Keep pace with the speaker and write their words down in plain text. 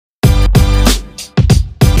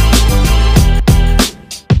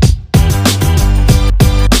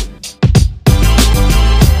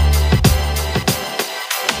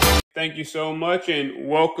Thank you so much, and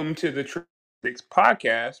welcome to the Six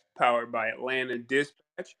podcast powered by Atlanta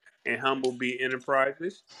Dispatch and Humblebee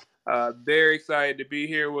Enterprises. Very excited to be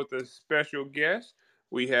here with a special guest.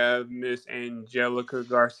 We have Miss Angelica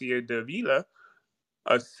Garcia Davila,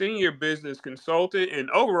 a senior business consultant and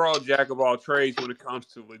overall jack of all trades when it comes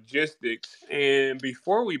to logistics. And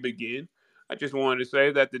before we begin, I just wanted to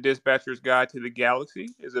say that the Dispatcher's Guide to the Galaxy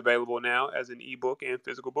is available now as an ebook and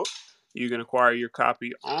physical book. You can acquire your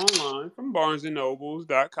copy online from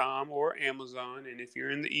barnesandnobles.com or Amazon. And if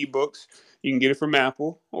you're in the ebooks, you can get it from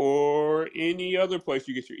Apple or any other place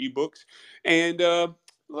you get your ebooks. And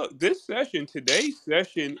look, today's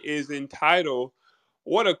session is entitled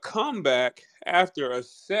What a Comeback After a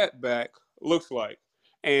Setback Looks Like.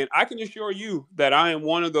 And I can assure you that I am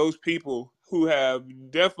one of those people who have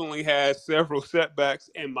definitely had several setbacks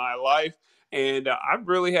in my life. And I've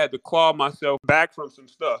really had to claw myself back from some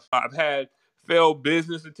stuff. I've had failed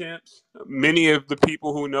business attempts. Many of the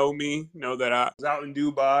people who know me know that I was out in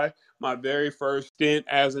Dubai, my very first stint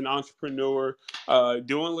as an entrepreneur,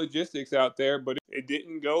 doing logistics out there, but it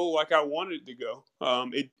didn't go like I wanted it to go.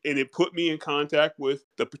 It put me in contact with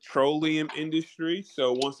the petroleum industry.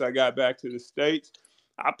 So once I got back to the States,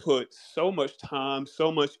 I put so much time,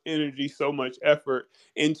 so much energy, so much effort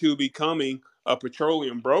into becoming a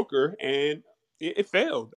petroleum broker, and it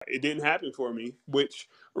failed. It didn't happen for me, which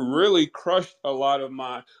really crushed a lot of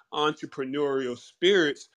my entrepreneurial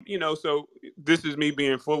spirits. So this is me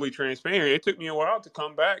being fully transparent. It took me a while to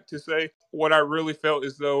come back to say what I really felt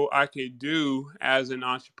as though I could do as an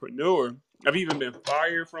entrepreneur. I've even been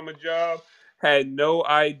fired from a job, had no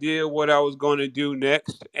idea what I was going to do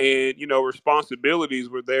next. And, responsibilities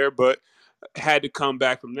were there, but had to come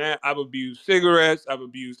back from that. I've abused cigarettes, I've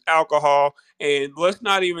abused alcohol, and let's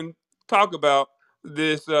not even talk about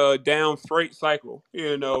this down freight cycle.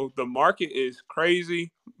 The market is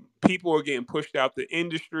crazy. People are getting pushed out the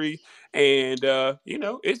industry, and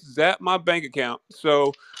it's zapped my bank account.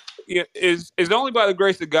 So it's only by the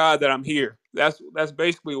grace of God that I'm here. That's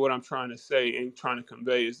basically what I'm trying to say and trying to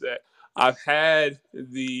convey is that I've had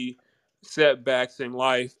the setbacks in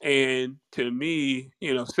life, and to me,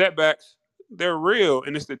 setbacks, they're real,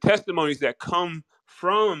 and it's the testimonies that come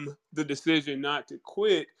from the decision not to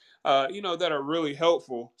quit, that are really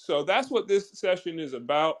helpful. So that's what this session is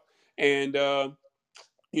about. And I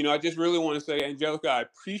just really want to say, Angelica, I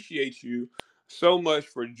appreciate you so much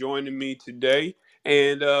for joining me today.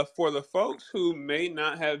 And for the folks who may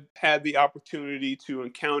not have had the opportunity to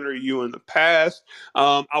encounter you in the past,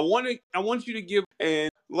 I want you to give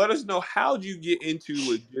and let us know, how did you get into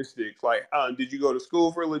logistics? Like, did you go to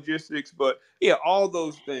school for logistics? But yeah, all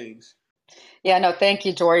those things. Yeah, no, thank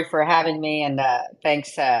you, Jory, for having me, and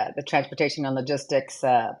thanks the Transportation and Logistics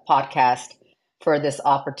podcast for this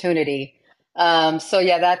opportunity. So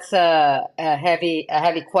yeah, that's a heavy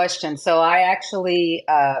question. So I actually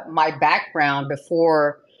my background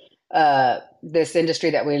before this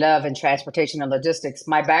industry that we love in transportation and logistics,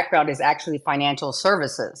 my background is actually financial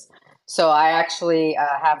services. So I actually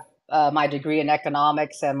have my degree in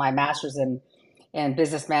economics and my master's in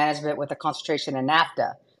business management with a concentration in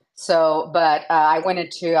NAFTA. So, but I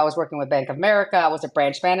was working with Bank of America. I was a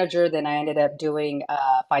branch manager. Then I ended up doing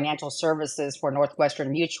financial services for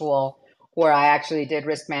Northwestern Mutual, where I actually did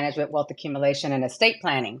risk management, wealth accumulation, and estate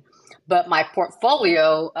planning. But my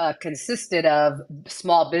portfolio consisted of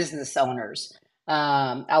small business owners.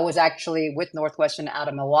 I was actually with Northwestern out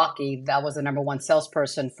of Milwaukee. That was the number one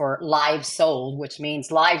salesperson for lives sold, which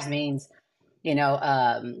means lives means, you know,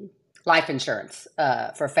 life insurance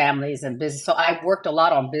for families and business. So I worked a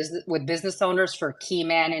lot on business with business owners for key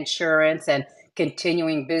man insurance and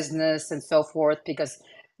continuing business and so forth, because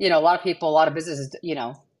a lot of people, a lot of businesses,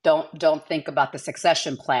 don't think about the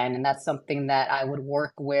succession plan, and that's something that I would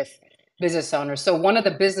work with business owners. So one of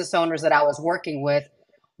the business owners that I was working with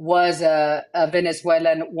was a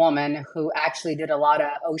Venezuelan woman who actually did a lot of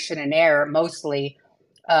ocean and air mostly,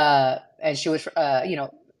 and she was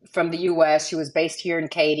from the U.S. She was based here in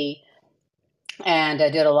Katy, and I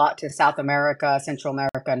did a lot to South America, Central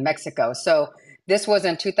America, and Mexico. So this was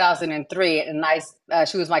in 2003, and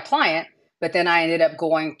she was my client. But then I ended up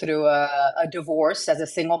going through a divorce as a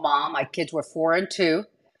single mom. My kids were 4 and 2,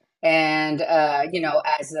 and I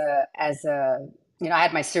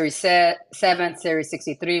had my Series 7, Series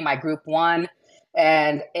 63, my Group 1.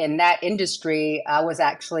 And in that industry, I was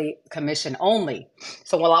actually commission only.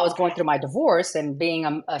 So while I was going through my divorce and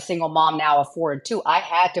being a single mom now of 4 and 2, I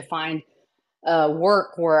had to find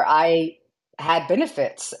work where I had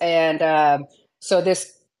benefits. And so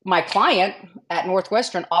my client at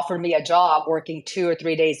Northwestern offered me a job working 2 or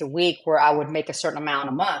 3 days a week where I would make a certain amount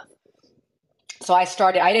a month. So I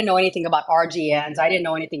didn't know anything about RGNs. I didn't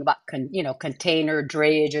know anything about, container,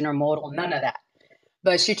 drayage, intermodal, none of that.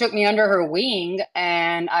 But she took me under her wing,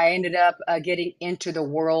 and I ended up getting into the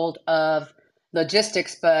world of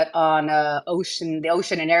logistics, but on the ocean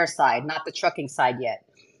and air side, not the trucking side yet.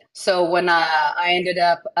 So when I ended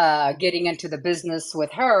up getting into the business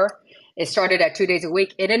with her, it started at 2 days a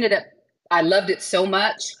week. It ended up, I loved it so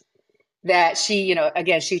much that she,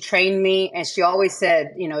 again, she trained me, and she always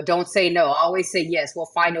said, don't say no, always say yes. We'll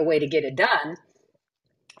find a way to get it done.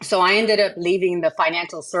 So I ended up leaving the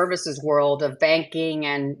financial services world of banking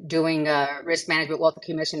and doing risk management, wealth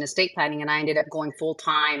accumulation, estate planning, and I ended up going full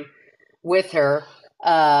time with her.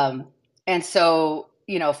 Um, and so,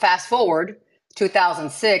 fast forward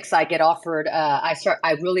 2006, I get offered.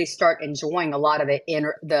 I really start enjoying a lot of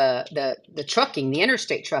the trucking, the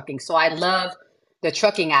interstate trucking. So I love the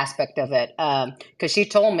trucking aspect of it because she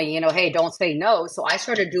told me, hey, don't say no. So I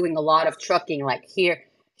started doing a lot of trucking, like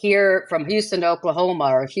here from Houston to Oklahoma,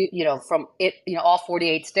 or from all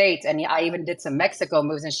 48 states, and I even did some Mexico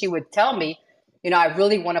moves. And she would tell me, I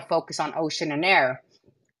really want to focus on ocean and air.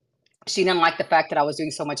 She didn't like the fact that I was doing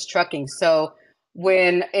so much trucking. So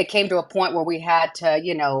when it came to a point where we had to,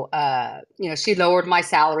 she lowered my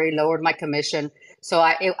salary, lowered my commission. So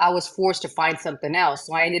I was forced to find something else.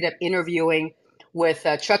 So I ended up interviewing with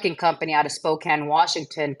a trucking company out of Spokane,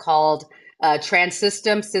 Washington, called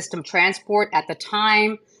System Transport. At the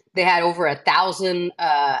time, they had over 1,000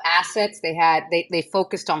 assets. They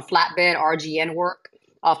focused on flatbed RGN work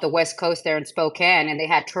off the West Coast there in Spokane, and they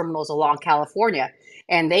had terminals along California,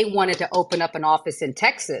 and they wanted to open up an office in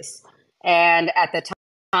Texas. And at the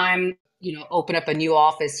time, open up a new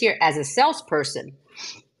office here as a salesperson.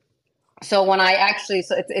 So when I actually,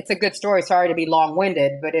 so it's a good story. Sorry to be long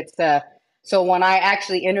winded, but so when I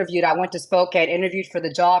actually interviewed, I went to Spokane, interviewed for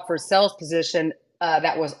the job for a sales position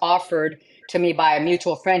that was offered to me by a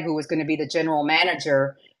mutual friend who was going to be the general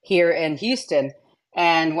manager here in Houston.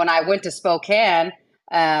 And when I went to Spokane,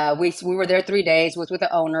 we were there 3 days, was with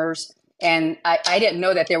the owners, and I didn't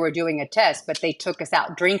know that they were doing a test, but they took us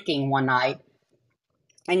out drinking one night.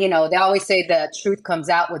 And they always say the truth comes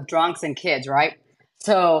out with drunks and kids, right?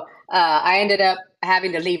 So I ended up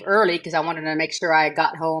having to leave early because I wanted to make sure I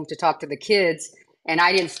got home to talk to the kids, and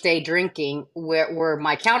I didn't stay drinking. Where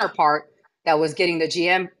my counterpart that was getting the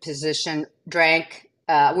GM position drank.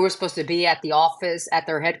 We were supposed to be at the office at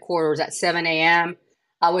their headquarters at 7 a.m.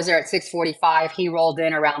 I was there at 6:45. He rolled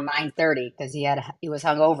in around 9:30 because he was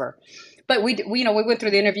hungover. But we went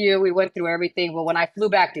through the interview, we went through everything. Well, when I flew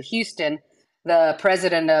back to Houston, the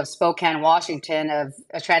president of Spokane, Washington, of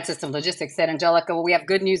Trans System Logistics said, Angelica, well, we have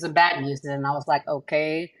good news and bad news. And I was like,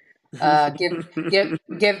 okay, give, give,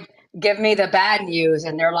 give, give me the bad news.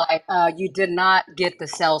 And they're like, you did not get the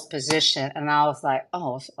sales position. And I was like,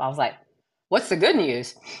 oh, I was like, what's the good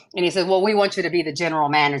news? And he said, well, we want you to be the general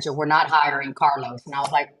manager. We're not hiring Carlos. And I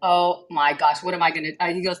was like, oh my gosh, what am I going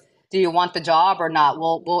to, he goes, do you want the job or not?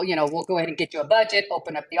 We'll go ahead and get you a budget,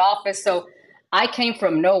 open up the office. So I came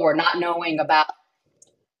from nowhere, not knowing about,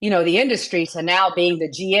 the industry, to now being the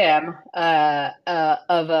GM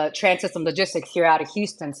of Trans System Logistics here out of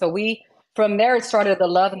Houston. So from there, it started the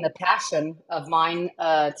love and the passion of mine.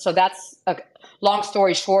 So that's a long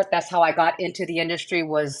story short. That's how I got into the industry,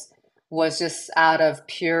 was just out of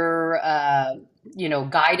pure,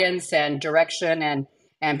 guidance and direction,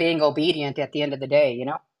 and being obedient at the end of the day.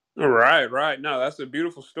 Right, right. No, that's a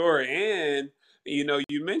beautiful story. And,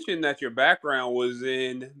 you mentioned that your background was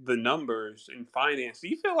in the numbers and finance. Do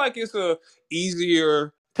you feel like it's a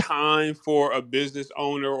easier time for a business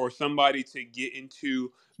owner or somebody to get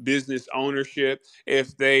into business ownership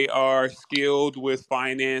if they are skilled with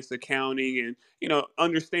finance, accounting, and,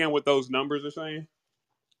 understand what those numbers are saying?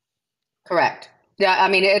 Correct. Yeah, I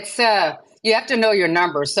mean, it's you have to know your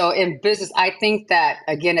numbers. So in business, I think that,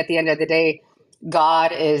 again, at the end of the day,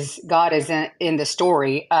 God is in the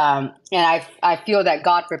story, and I feel that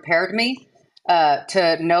God prepared me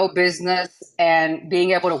to know business, and being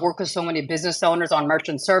able to work with so many business owners on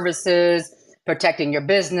merchant services, protecting your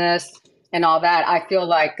business, and all that. I feel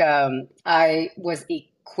like I was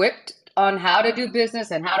equipped on how to do business,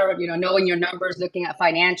 and how to, knowing your numbers, looking at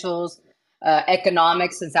financials,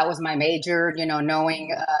 economics, since that was my major,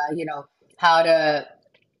 knowing, how to,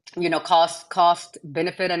 cost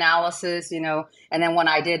benefit analysis, and then when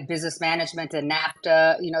I did business management and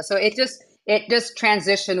NAFTA, so it just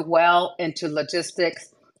transitioned well into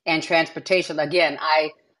logistics and transportation. Again,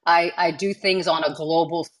 I do things on a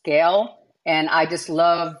global scale, and I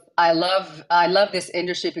love this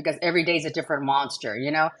industry because every day is a different monster.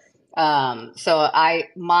 So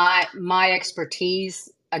my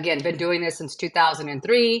expertise, again, been doing this since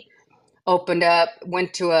 2003. opened up,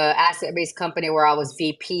 went to a asset-based company where I was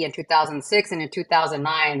VP in 2006, and in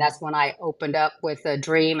 2009, that's when I opened up with a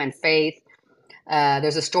dream and faith.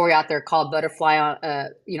 There's a story out there called Butterfly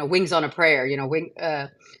on, Wings on a Prayer,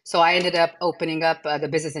 so I ended up opening up the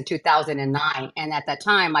business in 2009. And at that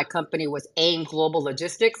time, my company was AIM Global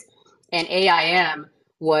Logistics, and AIM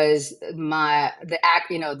was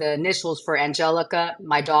the initials for Angelica,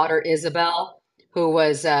 my daughter Isabel, who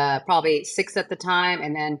was probably 6 at the time,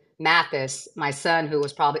 and then Mathis, my son, who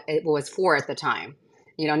was probably it was 4 at the time.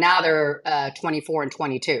 Now they're 24 and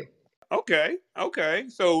 22. Okay, okay.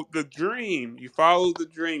 So the dream, you follow the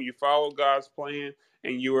dream, you follow God's plan,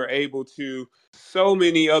 and you were able to so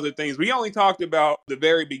many other things. We only talked about the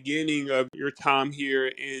very beginning of your time here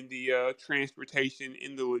in the transportation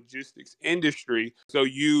in the logistics industry. So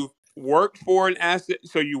you worked for an asset,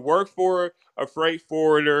 so you work for a freight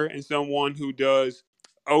forwarder and someone who does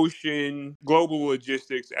ocean global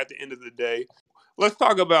logistics at the end of the day. Let's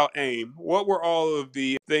talk about AIM. What were all of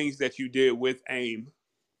the things that you did with AIM?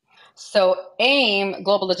 So AIM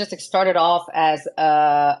Global Logistics started off as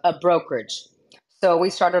a brokerage. So we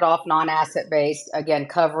started off non-asset based, again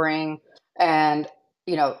covering and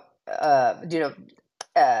you know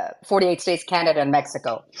 48 states, Canada, and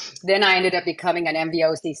Mexico. Then I ended up becoming an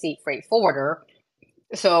MVOCC freight forwarder.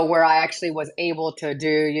 So where I actually was able to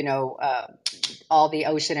do all the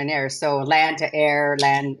ocean and air. So land to air,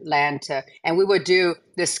 land to, and we would do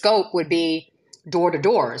the scope would be door to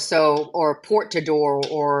door, so or port to door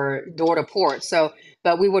or door to port. So,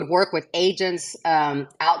 but we would work with agents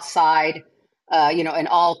outside, in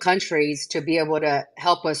all countries to be able to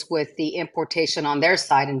help us with the importation on their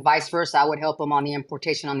side, and vice versa. I would help them on the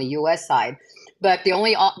importation on the U.S. side. But the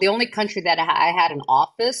only country that I had an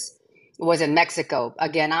office was in Mexico.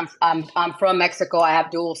 Again, I'm from Mexico. I have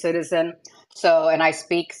dual citizen. So, and I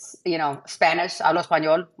speak, Spanish, hablo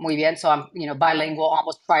español muy bien. So I'm, bilingual,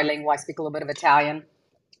 almost trilingual. I speak a little bit of Italian,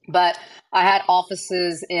 but I had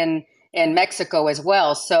offices in Mexico as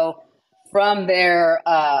well. So from there,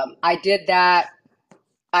 I did that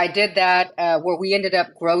where we ended up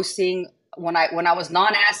grossing when I was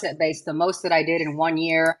non-asset based. The most that I did in one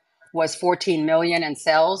year was 14 million in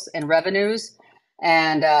sales and revenues.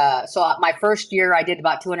 And so my first year I did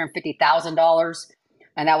about $250,000,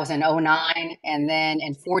 and that was in '09. And then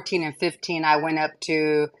in 14 and 15 I went up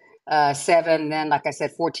to seven. Then, like I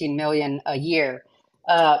said, 14 million a year.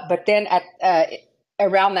 But then at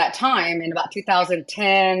around that time, in about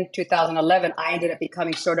 2010, 2011, I ended up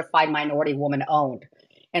becoming certified minority woman owned.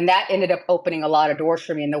 And that ended up opening a lot of doors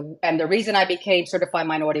for me. And the reason I became certified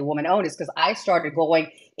minority woman owned is because I started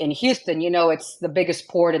going in Houston. It's the biggest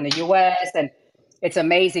port in the US, and it's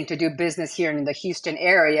amazing to do business here in the Houston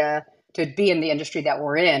area, to be in the industry that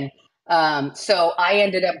we're in. So I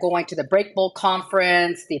ended up going to the Break Bulk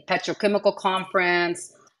Conference, the Petrochemical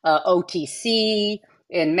Conference, OTC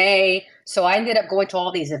in May. So I ended up going to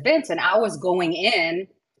all these events, and I was going in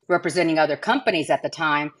representing other companies at the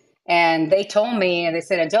time. And they told me, and they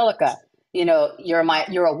said, Angelica, you're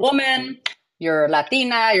a woman, you're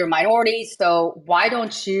Latina, you're minority. So why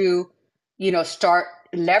don't you, start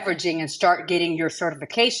leveraging and start getting your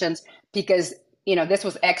certifications? Because, this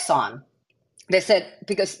was Exxon. They said,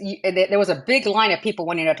 because there was a big line of people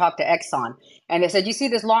wanting to talk to Exxon. And they said, you see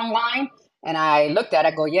this long line? And I looked at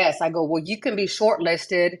it, I go, yes. I go, well, you can be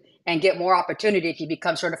shortlisted and get more opportunity if you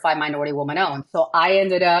become certified minority woman owned. So I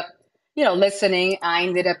ended up, listening. I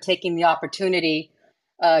ended up taking the opportunity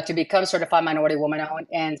to become certified minority woman owned,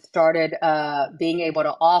 and started being able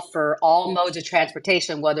to offer all modes of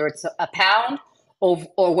transportation, whether it's a pound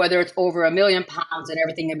or whether it's over 1 million pounds and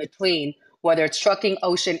everything in between, whether it's trucking,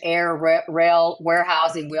 ocean, air, rail,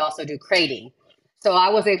 warehousing. We also do crating. So I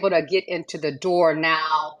was able to get into the door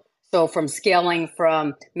now. So from scaling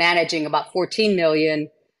from managing about 14 million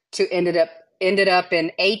to ended up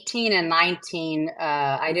in 18 and 19.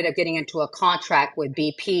 I ended up getting into a contract with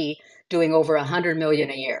BP doing over 100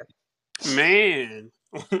 million a year. Man,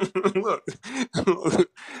 look,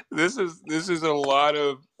 this is a lot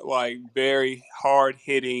of like very hard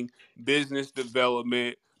hitting business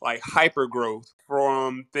development, like hyper growth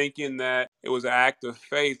from thinking that it was an act of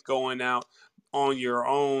faith going out on your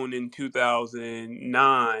own in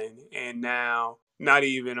 2009, and now not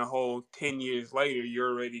even a whole 10 years later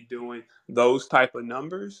you're already doing those type of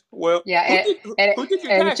numbers. Well, Yeah, who did who did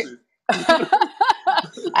your and taxes?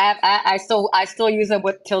 I still use them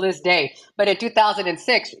till this day. But in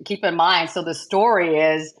 2006, keep in mind, so the story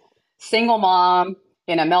is single mom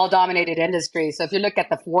in a male dominated industry. So if you look at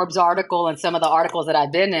the Forbes article and some of the articles that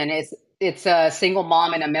I've been in, it's a single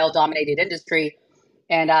mom in a male dominated industry.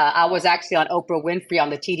 And I was actually on Oprah Winfrey on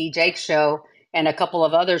the TD Jake show, and a couple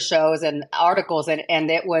of other shows and articles,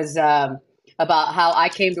 and it was about how I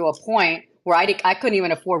came to a point where I couldn't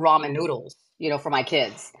even afford ramen noodles, for my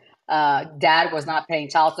kids. Dad was not paying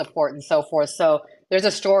child support and so forth. So there's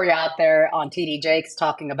a story out there on TD Jakes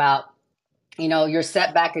talking about, your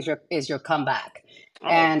setback is your comeback. Oh,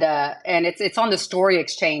 And it's on the story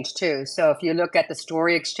exchange too. So if you look at the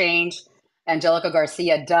story exchange, Angelica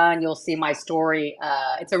Garcia done, you'll see my story.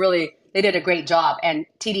 They did a great job. And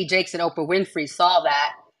TD Jakes and Oprah Winfrey saw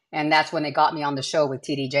that, and that's when they got me on the show with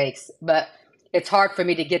TD Jakes. But it's hard for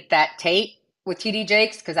me to get that tape with TD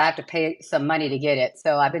Jakes because I have to pay some money to get it.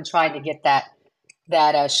 So I've been trying to get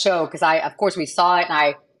that show because of course, we saw it and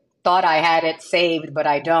I thought I had it saved, but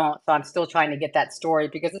I don't. So I'm still trying to get that story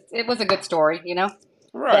because it was a good story.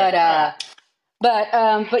 right, But right.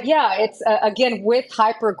 but yeah, it's again, with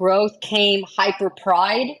hyper growth came hyper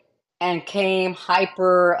pride and came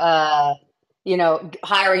hyper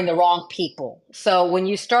hiring the wrong people. So when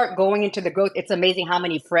you start going into the growth, it's amazing how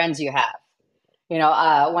many friends you have. When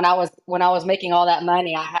I was making all that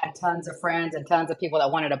money, I had tons of friends and tons of people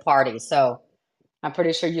that wanted to party. So I'm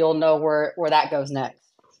pretty sure you'll know where that goes next.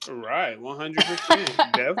 Right,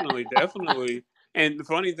 100%. Definitely, definitely. And the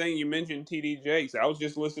funny thing, you mentioned TD Jakes. I was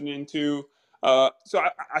just listening to so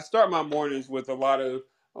I start my mornings with a lot of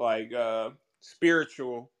like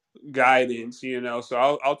spiritual guidance,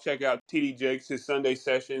 so I'll check out TD Jakes, his Sunday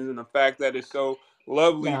sessions, and the fact that it's so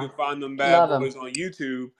lovely Yeah, to find them bad love them. boys on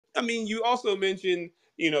YouTube. I mean, you also mentioned,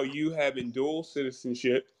 you having dual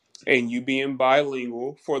citizenship and you being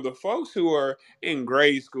bilingual. For the folks who are in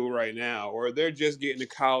grade school right now, or they're just getting to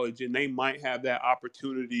college and they might have that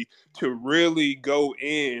opportunity to really go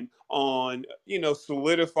in on,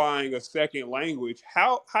 solidifying a second language.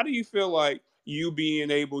 How do you feel like you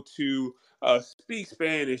being able to speak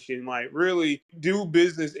Spanish and like really do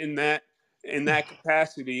business in that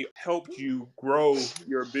capacity helped you grow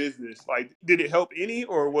your business? Like, did it help any,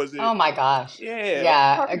 or was Oh it? my gosh. Yeah,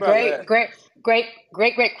 Yeah, talk a about great, that. great, great,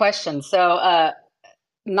 great question. So,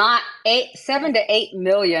 not 7 to 8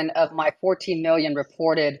 million of my 14 million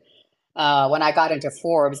reported when I got into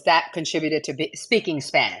Forbes that contributed to speaking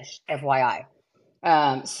Spanish, FYI.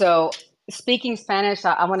 So, speaking Spanish,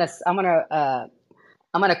 I'm gonna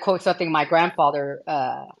quote something my grandfather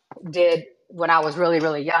did when I was really,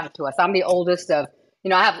 really young to us. I'm the oldest of,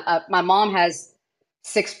 I have my mom has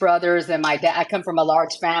six brothers, and my dad. I come from a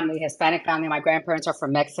large family, Hispanic family. My grandparents are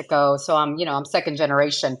from Mexico, so I'm second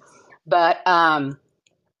generation. But one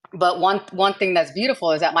thing that's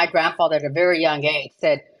beautiful is that my grandfather at a very young age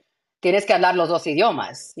said, tienes que hablar los dos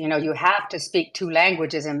idiomas. You have to speak two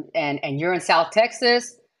languages, and you're in South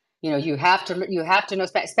Texas. You have to know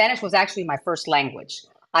Spanish. Spanish was actually my first language.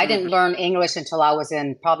 I didn't Mhm. learn English until I was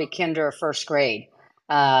in probably kinder or first grade.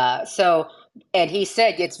 So, and he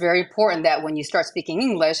said it's very important that when you start speaking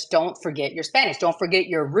English, don't forget your Spanish. Don't forget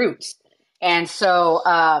your roots. And so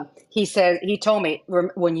he told me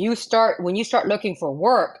when you start looking for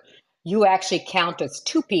work, you actually count as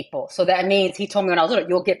two people. So that means he told me when I was little,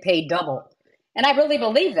 you'll get paid double. And I really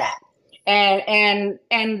believe that. And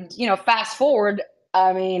fast forward,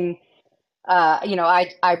 I mean,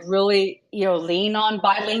 I really, lean on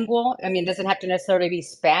bilingual. I mean, it doesn't have to necessarily be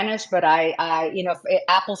Spanish, but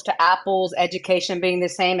apples to apples, education being the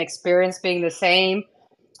same, experience being the same.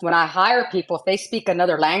 When I hire people, if they speak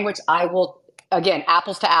another language, I will, again,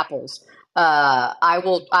 apples to apples. I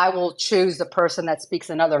will choose the person that speaks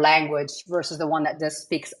another language versus the one that just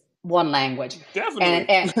speaks one language. And Definitely.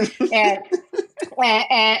 and and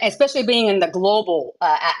and especially being in the global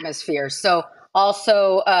atmosphere. So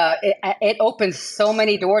also, it opens so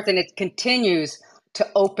many doors, and it continues to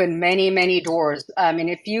open many, many doors. I mean,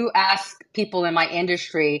 if you ask people in my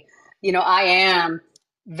industry, I am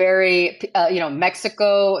very,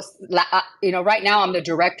 Mexico. Right now I'm the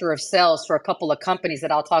director of sales for a couple of companies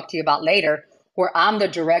that I'll talk to you about later, where I'm the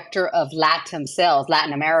director of LATAM sales,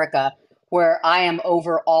 Latin America, where I am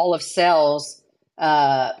over all of sales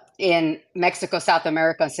in Mexico, South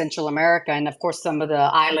America, and Central America, and of course some of the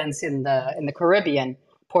islands in the Caribbean,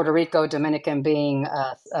 Puerto Rico, Dominican being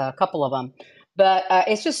a couple of them. But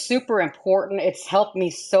it's just super important. It's helped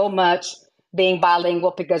me so much being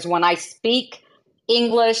bilingual because when I speak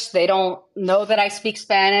English, they don't know that I speak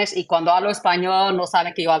Spanish. Y cuando hablo español, no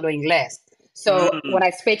saben que yo hablo inglés. So when Mm,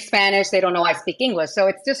 I speak Spanish, they don't know I speak English. So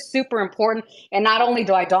it's just super important. And not only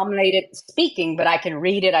do I dominate it speaking, but I can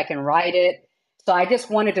read it, I can write it. So I just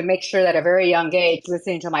wanted to make sure that at a very young age,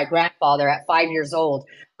 listening to my grandfather at 5 years old,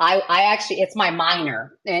 I actually, it's my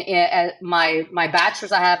minor. My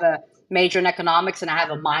bachelor's, I have a major in economics and I have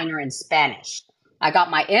a minor in Spanish. I got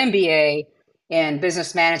my MBA in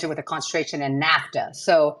business management with a concentration in NAFTA.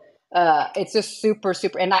 So It's just super,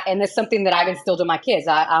 super, and it's something that I've instilled in my kids.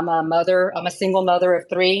 I'm a mother. I'm a single mother of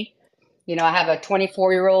three. I have a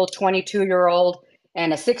 24-year-old, 22-year-old,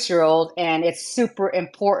 and a 6-year-old, and it's super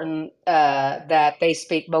important that they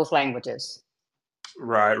speak both languages.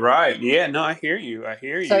 Right, right. Yeah, no, I hear you. I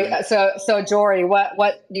hear So, you. Jory, what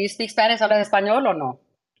do you speak Spanish? ¿Hablas español o no?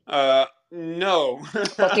 No.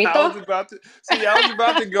 Poquito? I was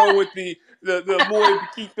about to go with the muy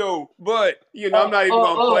poquito, but O, I'm not o, even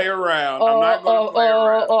gonna o, play around. o, I'm not o, gonna play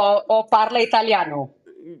around. o parla italiano?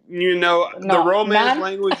 The No, romance none?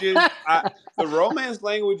 languages, the romance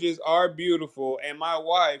languages are beautiful, and my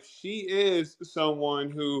wife, she is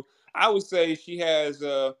someone who I would say she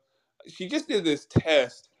just did this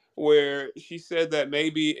test where she said that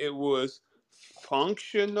maybe it was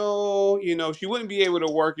functional. She wouldn't be able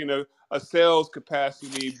to work in a sales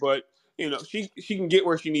capacity, but she can get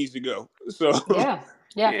where she needs to go. So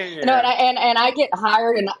Yeah, yeah. yeah. And I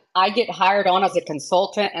get hired on as a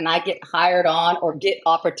consultant, and I get hired on or get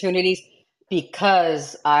opportunities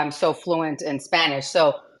because I'm so fluent in Spanish.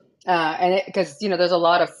 So, and because there's a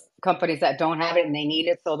lot of companies that don't have it and they need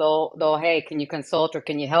it, so they'll hey, can you consult or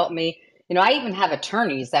can you help me? I even have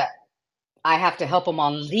attorneys that I have to help them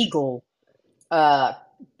on legal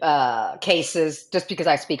uh, cases just because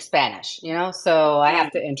I speak Spanish. So I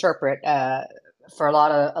have to interpret for a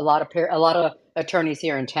lot of attorneys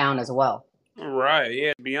here in town as well. Right.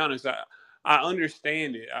 Yeah. To be honest, I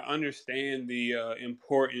understand it. I understand the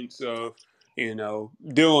importance of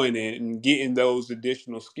doing it and getting those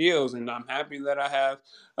additional skills, and I'm happy that I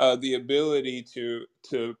have the ability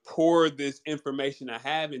to pour this information I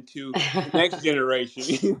have into the next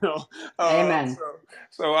generation. Amen.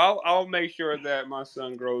 So I'll make sure that my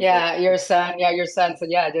son grows up. Yeah, your son. Yeah, your son. So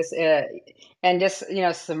yeah, just and just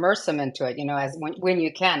submerge them into it. As when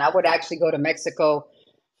you can. I would actually go to Mexico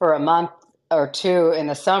for a month or two in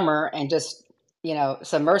the summer and just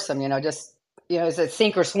submerge them. Just it's a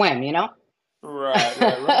sink or swim. Right.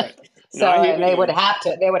 Right. Right. No, I So hear and you. they would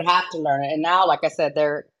have to learn it. And now, like I said,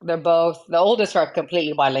 they're both the oldest are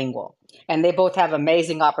completely bilingual, and they both have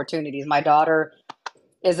amazing opportunities. My daughter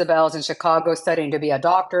Isabel's in Chicago studying to be a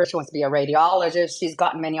doctor. She wants to be a radiologist. She's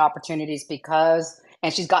gotten many opportunities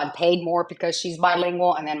and she's gotten paid more because she's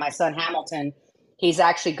bilingual. And then my son Hamilton, he's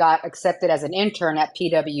actually got accepted as an intern at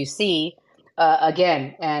PwC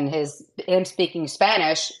again, and him speaking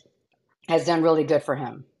Spanish has done really good for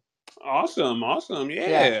him. Awesome, awesome. Yeah.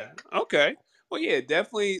 Yeah. Okay. Well, yeah,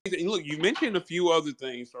 definitely. And look, you mentioned a few other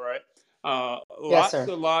things, all right? Yes, Lots sir.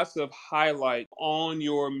 and lots of highlight on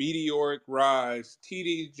your meteoric rise.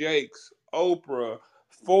 TD Jakes, Oprah,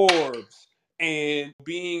 Forbes, and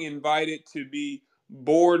being invited to be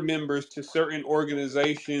board members to certain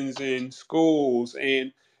organizations and schools.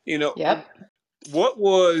 And, you know, Yep. what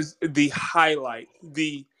was the highlight,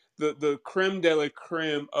 the creme de la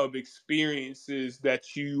creme of experiences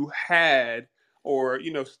that you had, or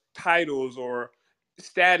titles or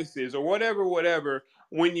statuses or whatever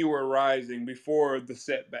when you were rising before the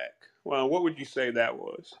setback? Well, what would you say that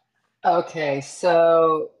was? Okay.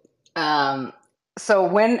 Um, so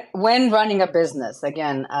when running a business,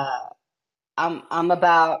 again, I'm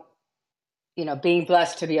about being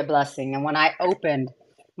blessed to be a blessing. And when I opened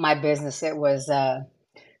my business, it was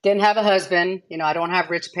didn't have a husband. I don't have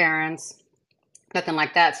rich parents, nothing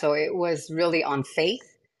like that. So it was really on faith.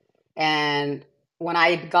 And when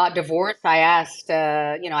I got divorced, I asked,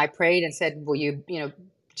 I prayed and said, "Will you,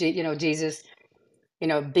 Jesus,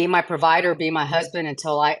 be my provider, be my husband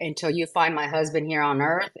until you find my husband here on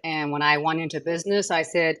earth." And when I went into business, I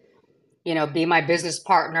said, be my business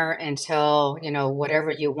partner until,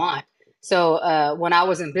 whatever you want. So when I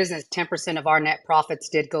was in business, 10% of our net profits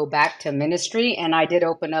did go back to ministry. And I did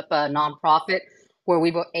open up a nonprofit where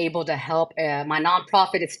we were able to help. My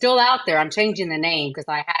nonprofit, it's still out there. I'm changing the name because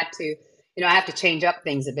I have to change up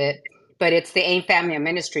things a bit. But it's the AIM Family of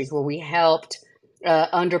Ministries where we helped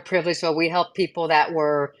underprivileged. So we helped people that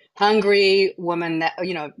were hungry, women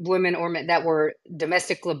or men that were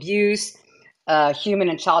domestic abuse, human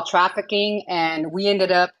and child trafficking, and we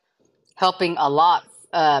ended up helping a lot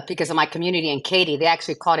because of my community in Katy. They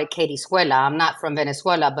actually called it Katy Suela. I'm not from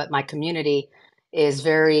Venezuela, but my community is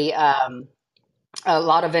very a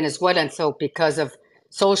lot of Venezuelan. So because of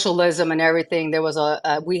socialism and everything, there was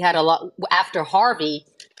we had a lot after Harvey.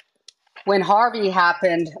 When Harvey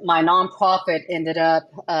happened, my nonprofit ended up,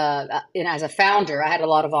 as a founder, I had a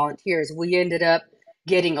lot of volunteers. We ended up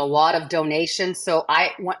getting a lot of donations. So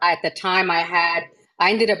at the time I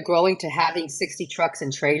ended up growing to having 60 trucks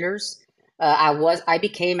and trailers. I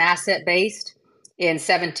became asset based in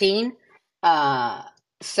 17. Uh,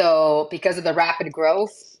 so because of the rapid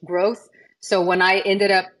growth. So when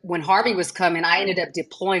Harvey was coming, I ended up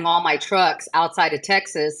deploying all my trucks outside of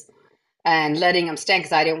Texas and letting them stand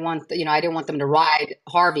because I didn't want them to ride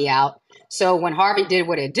Harvey out. So when Harvey did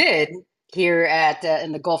what it did here at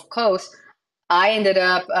in the Gulf Coast, I ended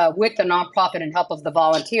up with the nonprofit and help of the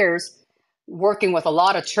volunteers working with a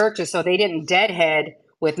lot of churches. So they didn't deadhead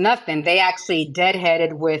with nothing. They actually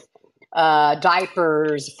deadheaded with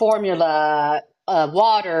diapers, formula,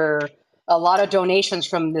 water, a lot of donations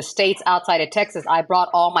from the states outside of Texas. I brought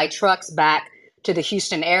all my trucks back to the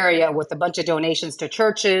Houston area with a bunch of donations to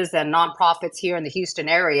churches and nonprofits here in the Houston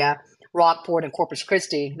area, Rockport and Corpus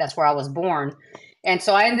Christi. That's where I was born. And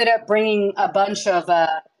so I ended up bringing a bunch of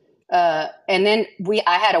and then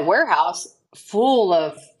I had a warehouse full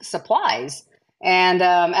of supplies. And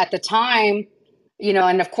at the time,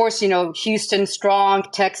 and of course, Houston strong,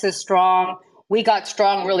 Texas strong. We got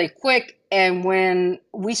strong really quick. And when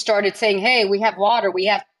we started saying, hey, we have water, we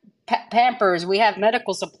have Pampers, we have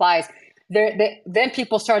medical supplies, then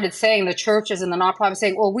people started saying, the churches and the nonprofits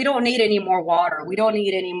saying, well, we don't need any more water. We don't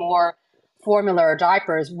need any more formula or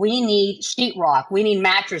diapers. We need sheetrock. We need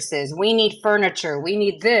mattresses. We need furniture. We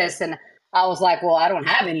need this. And I was like, well, I don't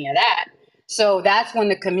have any of that. So that's when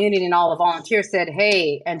the community and all the volunteers said,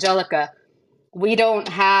 hey, Angelica, we don't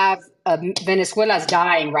have Venezuela's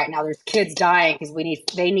dying right now. There's kids dying because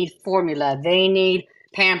they need formula, they need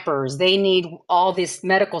Pampers, they need all these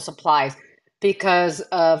medical supplies because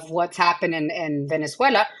of what's happened in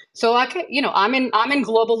Venezuela. So I can, I'm in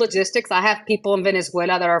global logistics. I have people in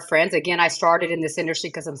Venezuela that are friends. Again, I started in this industry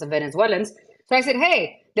because of some Venezuelans. So I said,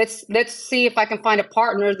 hey, let's see if I can find a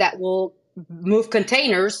partner that will move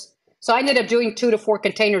containers. So I ended up doing 2 to 4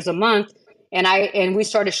 containers a month, and we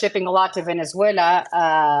started shipping a lot to Venezuela,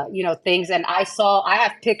 things. And I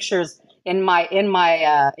have pictures in our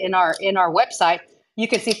website. You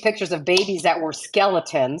can see pictures of babies that were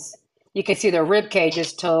skeletons. You can see their rib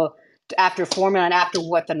cages to after formula and after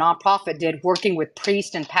what the nonprofit did, working with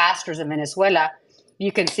priests and pastors in Venezuela.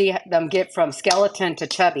 You can see them get from skeleton to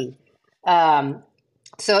chubby. Um,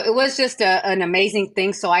 so it was just an amazing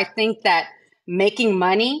thing. So I think that making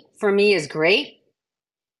money for me is great.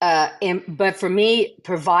 But for me,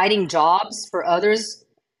 providing jobs for others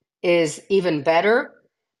is even better.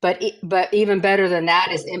 But even better than that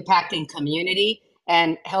is impacting community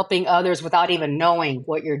and helping others without even knowing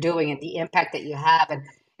what you're doing and the impact that you have.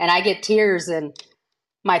 And I get tears and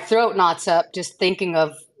my throat knots up just thinking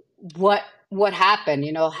of what what happened,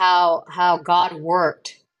 how God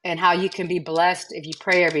worked and how you can be blessed if you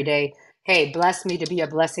pray every day. Hey, bless me to be a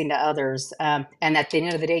blessing to others. And at the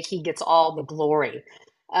end of the day, he gets all the glory.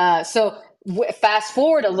 Fast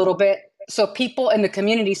forward a little bit. So people in the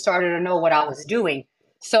community started to know what I was doing.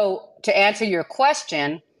 So to answer your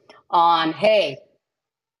question on, hey,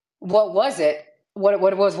 what was it? What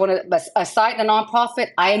it was one of but aside the nonprofit,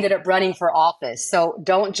 I ended up running for office. So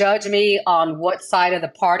don't judge me on what side of the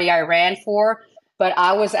party I ran for, but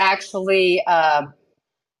I was actually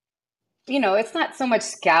it's not so much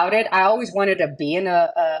scouted. I always wanted to be in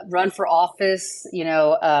a run for office,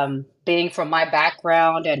 being from my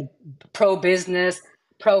background and pro business,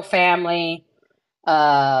 pro family,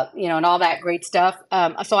 and all that great stuff.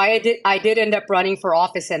 So I did end up running for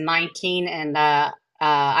office in 19, and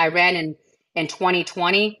I ran in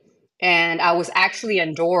 2020, and I was actually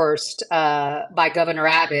endorsed by Governor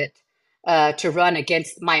Abbott to run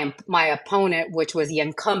against my opponent, which was the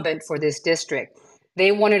incumbent for this district.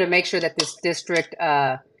 They wanted to make sure that this district,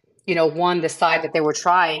 won the side that they were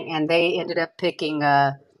trying, and they ended up picking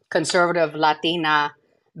a conservative Latina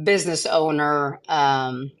business owner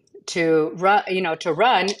to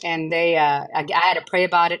run, and I had to pray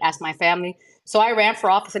about it, ask my family. So I ran for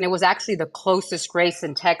office, and it was actually the closest race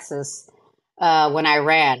in Texas when I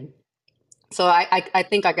ran. So I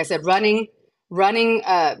think, like I said, running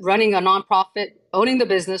a nonprofit, owning the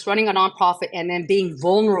business, running a nonprofit, and then being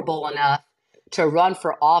vulnerable enough to run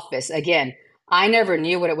for office. Again, I never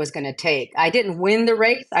knew what it was going to take. I didn't win the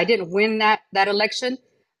race. I didn't win that election,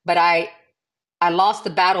 but I lost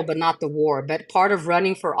the battle, but not the war. But part of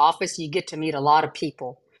running for office, you get to meet a lot of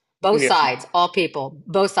people, both Yes. sides, all people,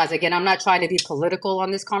 both sides. Again, I'm not trying to be political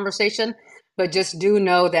on this conversation, but just do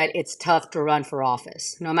know that it's tough to run for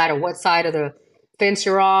office, no matter what side of the fence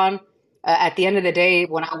you're on. At the end of the day,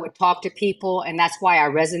 when I would talk to people, and that's why I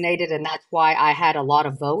resonated, and that's why I had a lot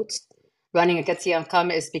of votes running against the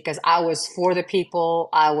incumbent, is because I was for the people,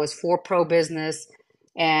 I was for pro business,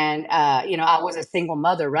 and I was a single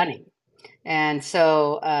mother running. And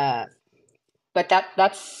so, but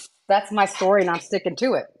that's my story, and I'm sticking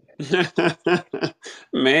to it.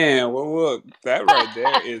 Man, well, look, that right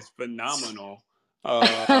there is phenomenal.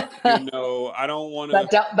 I don't want to.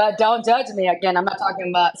 But don't judge me again. I'm not talking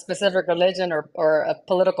about specific religion or a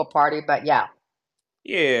political party, but yeah,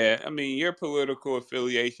 Yeah, I mean your political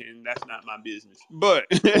affiliation, that's not my business. But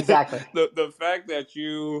exactly. the fact that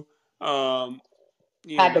um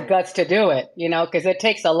you Had the know guts to do it, because it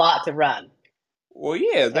takes a lot to run. well,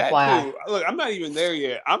 yeah, that FYI. too. Look, I'm not even there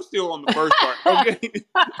yet. I'm still on the first part. Okay,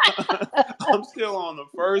 I'm still on the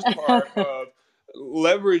first part of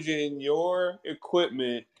leveraging your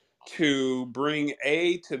equipment to bring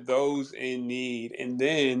aid to those in need, and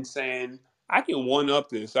then saying, I can one up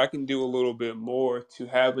this. I can do a little bit more to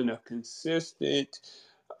having a consistent,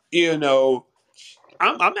 you know,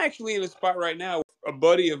 I'm actually in a spot right now. A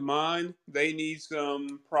buddy of mine, they need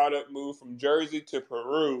some product moved from Jersey to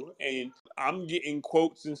Peru, and I'm getting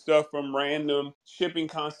quotes and stuff from random shipping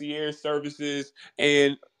concierge services.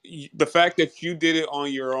 And the fact that you did it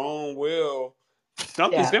on your own will,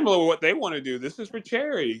 something Yeah. similar to what they want to do. This is for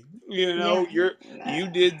charity. Yeah. You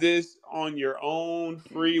did this on your own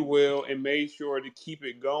free will and made sure to keep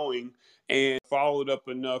it going and followed up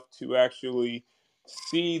enough to actually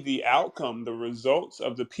see the outcome, the results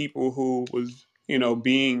of the people who was,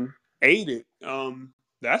 being aided.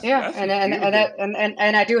 Yeah, That's and beautiful. that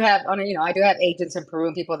and I do have I do have agents in Peru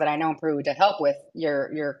and people that I know in Peru to help with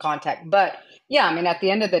your contact. But yeah, I mean at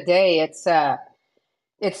the end of the day, it's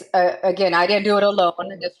again, I didn't do it alone.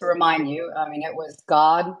 Just to remind you, I mean it was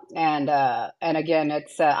God, and again,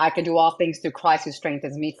 it's I can do all things through Christ who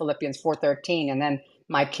strengthens me, Philippians 4:13, and then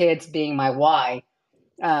my kids being my why.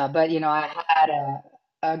 But I had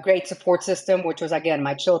a great support system, which was again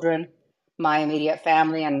my children, my immediate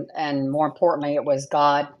family, and more importantly, it was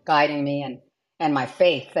God guiding me and my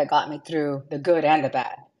faith that got me through the good and the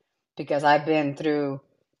bad. Because I've been through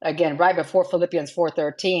again right before Philippians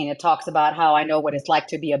 4:13, it talks about how I know what it's like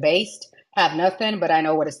to be abased, have nothing, but I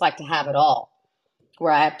know what it's like to have it all.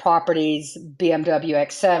 Where I had properties, BMW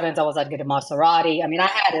X7s, I was like get a Maserati. I mean, I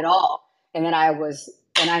had it all, and then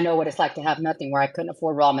and I know what it's like to have nothing, where I couldn't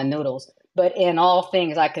afford ramen noodles. But in all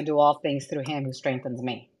things, I can do all things through Him who strengthens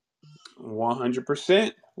me.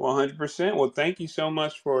 100%. 100%. Well, thank you so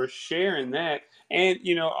much for sharing that. And,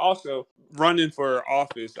 also running for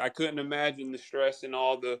office, I couldn't imagine the stress and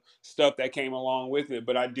all the stuff that came along with it.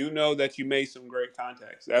 But I do know that you made some great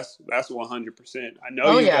contacts. That's 100%. I know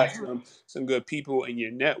Oh you got yeah, some good people in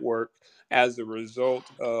your network as a result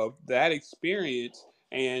of that experience.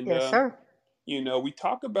 And yes, sir. we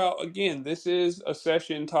talk about, again, this is a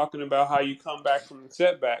session talking about how you come back from the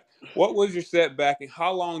setback. What was your setback and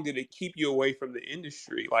how long did it keep you away from the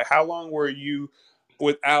industry? Like, how long were you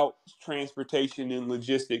without transportation and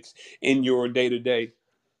logistics in your day to day?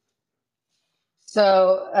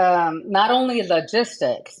 So not only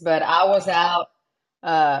logistics, but I was out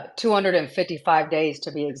 255 days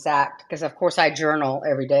to be exact, because of course I journal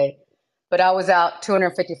every day. But I was out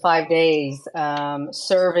 255 days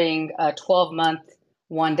serving a 12-month,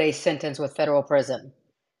 1-day sentence with federal prison.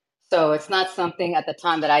 So it's not something at the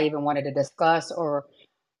time that I even wanted to discuss or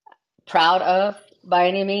proud of by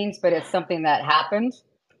any means, but it's something that happened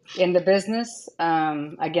in the business.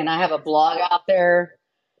 Again, I have a blog out there,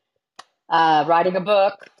 writing a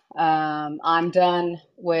book. I'm done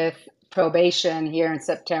with probation here in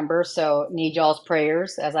September, so need y'all's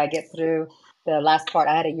prayers as I get through the last part.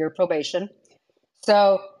 I had a year probation.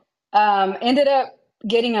 So ended up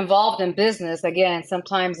getting involved in business. Again,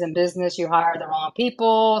 sometimes in business you hire the wrong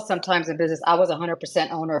people. Sometimes in business, I was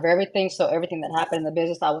 100% owner of everything. So everything that happened in the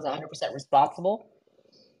business, I was 100% responsible.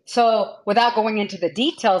 So without going into the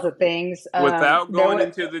details of things, Without there going were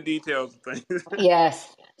into the details of things.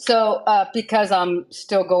 yes. So because I'm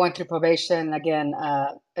still going through probation again,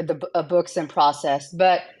 books in process,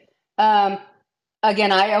 but um,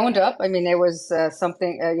 again, I owned up. I mean, there was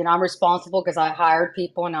something, I'm responsible because I hired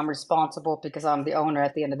people and I'm responsible because I'm the owner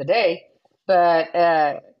at the end of the day. But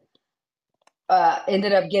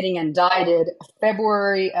ended up getting indicted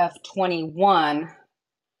February of 21.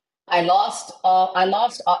 I lost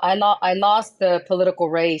the political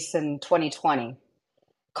race in 2020.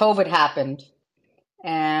 COVID happened.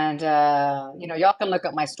 And, y'all can look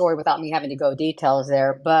up my story without me having to go details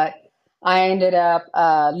there. But I ended up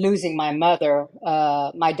losing my mother.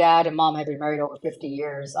 My dad and mom had been married over 50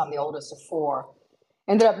 years. I'm the oldest of four.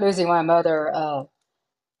 Ended up losing my mother,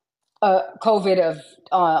 COVID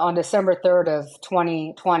on December 3rd of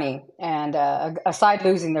 2020. And aside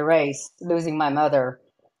losing the race, losing my mother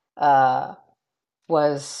uh,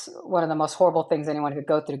 was one of the most horrible things anyone could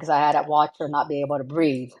go through, because I had to watch her not be able to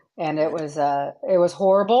breathe, and it was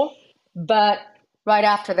horrible. But right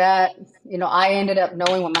after that, I ended up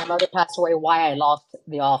knowing when my mother passed away why I lost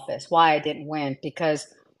the office, why I didn't win, because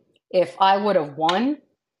if I would have won,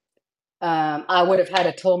 I would have had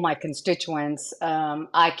to told my constituents,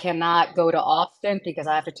 I cannot go to Austin because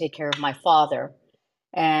I have to take care of my father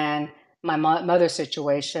and my mother's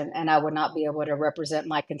situation, and I would not be able to represent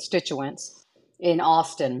my constituents in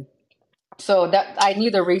Austin. So that I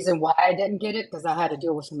knew the reason why I didn't get it because I had to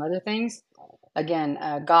deal with some other things. Again,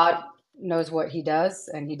 God knows what He does,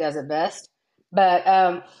 and He does it best. But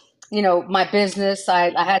my business,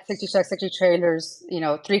 I had 60 trucks, 60 trailers.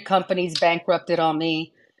 3 companies bankrupted on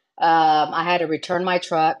me. I had to return my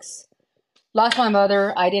trucks. Lost my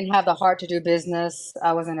mother. I didn't have the heart to do business.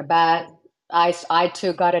 I was in a bad. I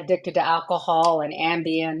too got addicted to alcohol and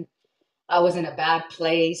Ambien. I was in a bad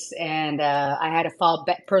place, and I had to file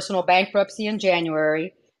personal bankruptcy in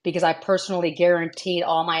January because I personally guaranteed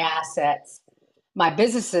all my assets. My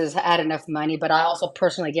businesses had enough money, but I also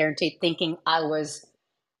personally guaranteed, thinking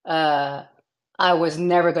uh, I was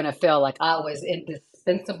never going to fail. Like I was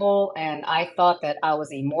indispensable, and I thought that I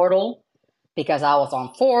was immortal because I was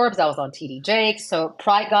on Forbes, I was on TD Jakes. So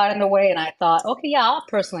pride got in the way, and I thought, okay, yeah, I'll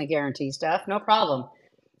personally guarantee stuff, no problem.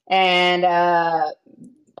 And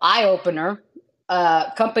eye opener.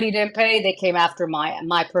 Company didn't pay. They came after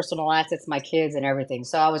my personal assets, my kids, and everything.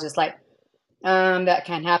 So I was just like, that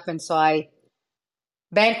can't happen. So I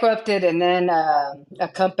bankrupted, and then a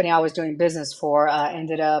company I was doing business for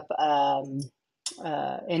ended up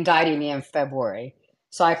indicting me in February.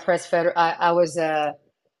 So I pressed federal. I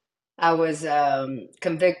was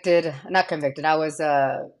convicted, not convicted. I was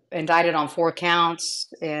indicted on 4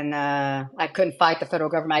 counts, and I couldn't fight the federal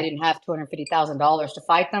government. I didn't have $250,000 to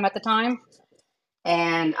fight them at the time.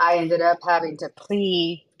 And I ended up having to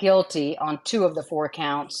plead guilty on 2 of the 4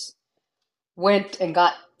 counts. Went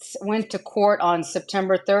to court on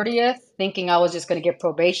September 30th, thinking I was just going to get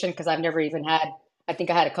probation because I've never even had. I think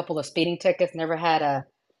I had a couple of speeding tickets, never had a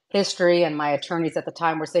history, and my attorneys at the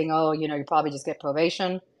time were saying, "Oh, you probably just get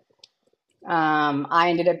probation." I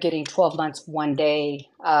ended up getting 12 months, 1 day.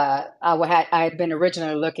 I had been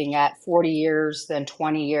originally looking at 40 years, then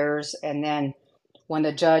 20 years, and then when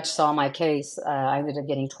the judge saw my case, I ended up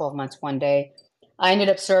getting 12 months, 1 day. I ended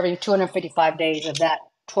up serving 255 days of that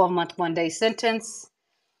 12-month, 1 day sentence.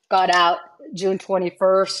 Got out June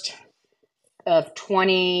 21st of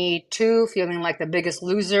 22, feeling like the biggest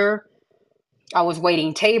loser. I was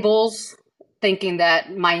waiting tables, thinking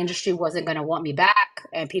that my industry wasn't going to want me back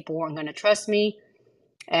and people weren't going to trust me.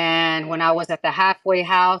 And when I was at the halfway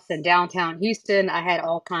house in downtown Houston, I had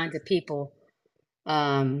all kinds of people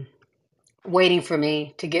um, waiting for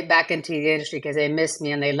me to get back into the industry because they missed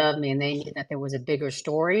me and they loved me and they knew that there was a bigger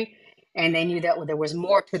story and they knew that there was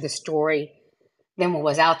more to the story than what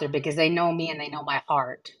was out there because they know me and they know my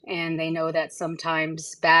heart and they know that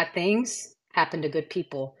sometimes bad things happen to good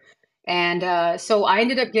people. And so I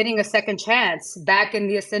ended up getting a second chance back in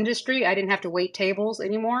this industry. I didn't have to wait tables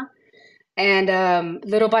anymore. And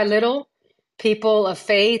little by little, people of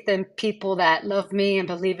faith and people that love me and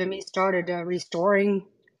believe in me started restoring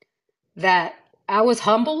that. I was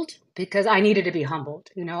humbled because I needed to be humbled.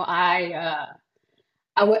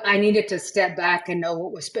 I needed to step back and know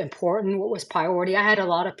what was important, what was priority. I had a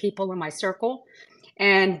lot of people in my circle,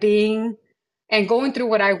 and going through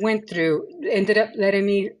what I went through ended up letting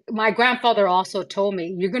me. My grandfather also told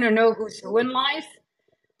me, "You're gonna know who's who in life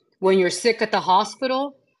when you're sick at the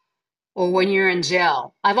hospital or when you're in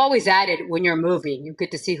jail." I've always added, when you're moving, you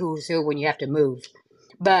get to see who's who when you have to move.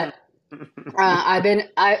 But I've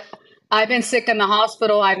been sick in the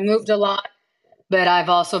hospital. I've moved a lot, but I've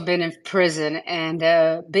also been in prison. And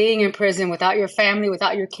being in prison without your family,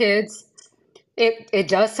 without your kids, it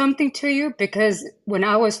does something to you. Because when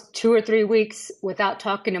I was 2 or 3 weeks without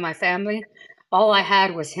talking to my family, all I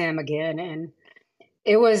had was him again. And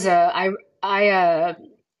it was I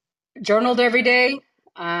journaled every day.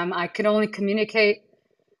 I could only communicate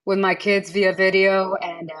with my kids via video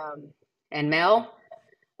and mail.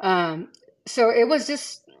 Um, so it was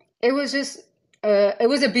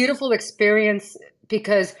a beautiful experience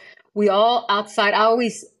because we all outside, I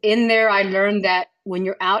always in there, I learned that when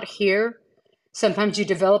you're out here, sometimes you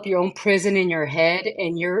develop your own prison in your head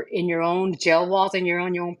and you're in your own jail walls and you're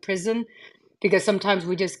on your own prison because sometimes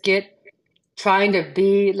we just get trying to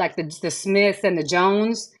be like the Smith and the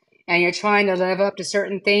Jones, and you're trying to live up to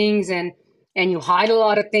certain things and you hide a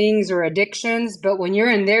lot of things or addictions. But when you're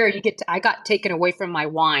in there, I got taken away from my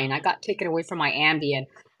wine. I got taken away from my Ambien.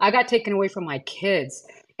 I got taken away from my kids.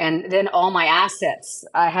 And then all my assets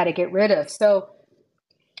I had to get rid of. So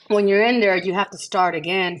when you're in there, you have to start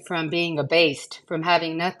again from being abased, from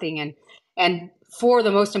having nothing. And 4 of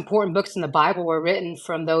the most important books in the Bible were written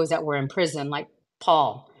from those that were in prison, like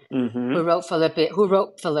Paul, Mm-hmm. who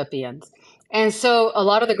wrote Philippians. And so a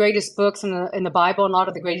lot of the greatest books in the Bible and a lot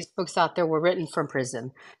of the greatest books out there were written from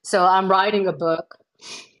prison. So I'm writing a book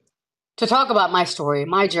to talk about my story,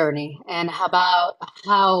 my journey, and about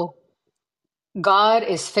how God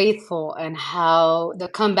is faithful and how the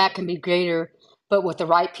comeback can be greater, but with the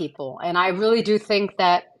right people. And I really do think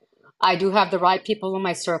that I do have the right people in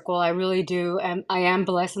my circle. I really do. And I am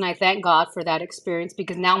blessed. And I thank God for that experience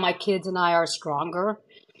because now my kids and I are stronger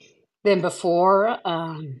than before.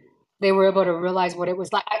 They were able to realize what it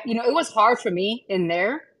was like. It was hard for me in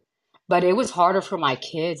there, but it was harder for my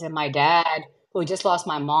kids and my dad, who just lost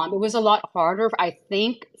my mom. It was a lot harder, I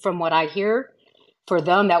think, from what I hear, for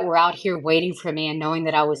them that were out here waiting for me and knowing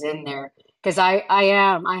that I was in there. Because I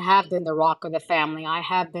have been the rock of the family. I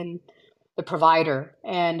have been the provider,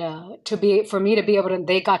 and for me to be able to,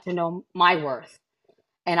 they got to know my worth,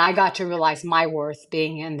 and I got to realize my worth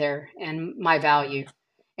being in there and my value.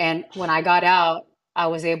 And when I got out, I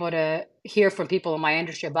was able to hear from people in my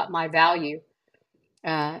industry about my value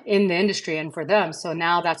in the industry and for them. So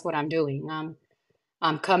now that's what I'm doing.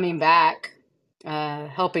 I'm coming back,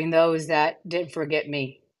 helping those that didn't forget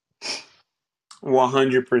me.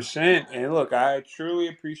 100%. And look, I truly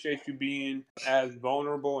appreciate you being as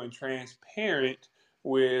vulnerable and transparent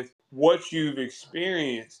with what you've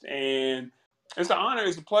experienced. And it's an honor,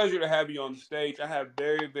 it's a pleasure to have you on the stage. I have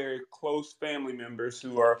very, very close family members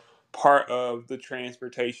who are part of the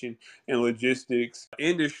transportation and logistics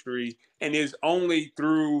industry. And it's only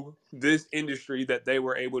through this industry that they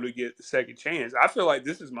were able to get the second chance. I feel like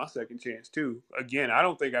this is my second chance too. Again, I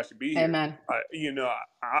don't think I should be here. Amen.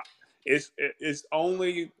 It's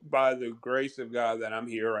only by the grace of God that I'm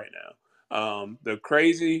here right now. The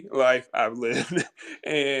crazy life I've lived,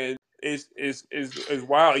 and it's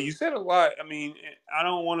wild. You said a lot. I mean, I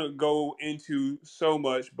don't want to go into so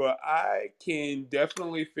much, but I can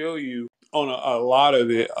definitely feel you on a lot of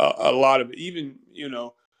it. A lot of it. Even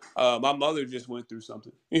my mother just went through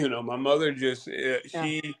something. My mother just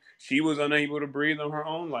Yeah. she was unable to breathe on her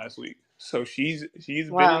own last week, so she's been in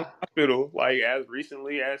the Wow. hospital like as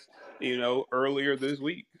recently as earlier this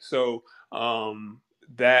week. So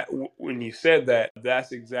that when you said that,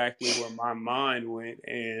 that's exactly where my mind went,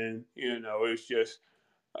 and it's just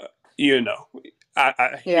uh, you know,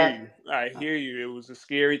 I hear Yeah. you. I hear you. It was a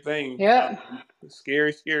scary thing. Yeah.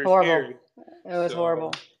 Scary, scary, Horrible. scary. It was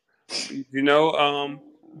horrible. So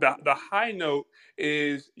the high note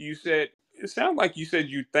is you said it sounded like you said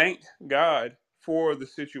you thanked God for the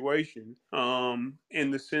situation,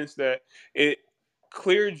 in the sense that it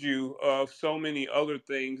cleared you of so many other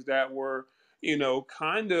things that were,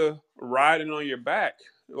 kind of riding on your back.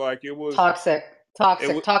 Like Toxic, it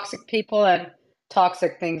toxic, was, toxic people and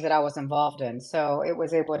toxic things that I was involved in. So it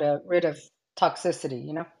was able to rid of toxicity.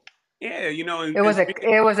 yeah, It and was a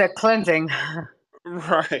it was a cleansing.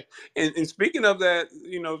 right. And speaking of that,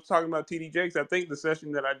 talking about TD Jakes, I think the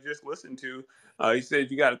session that I just listened to, he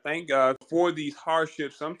said you got to thank God for these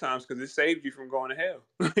hardships sometimes because it saved you from going to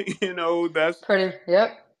hell. That's Pretty,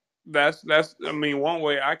 yep. I mean, one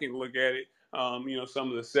way I can look at it. Some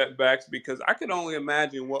of the setbacks because I could only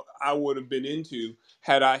imagine what I would have been into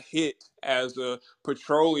had I hit as a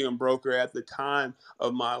petroleum broker at the time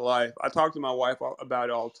of my life. I talk to my wife about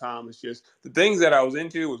it all the time. It's just the things that I was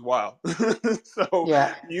into was wild. So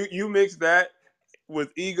Yeah. you mix that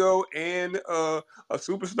with ego and a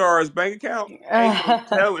superstar's bank account, ain't no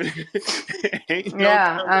telling. Ain't no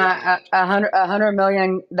Yeah, telling. $100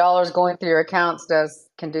 million going through your accounts does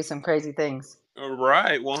can do some crazy things.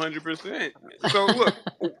 Right, 100%. So look,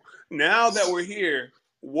 now that we're here,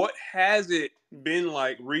 what has it been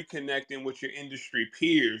like reconnecting with your industry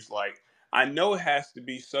peers? Like, I know it has to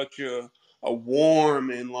be such a warm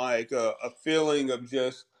and like a feeling of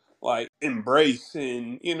just like embrace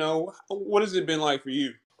and what has it been like for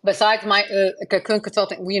you? Besides my Cocoon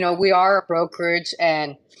Consulting, we are a brokerage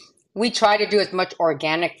and we try to do as much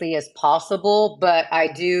organically as possible, but I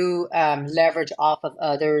do leverage off of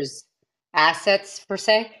others' assets per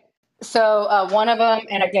se. So one of them,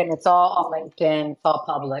 and again, it's all on LinkedIn, it's all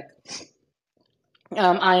public.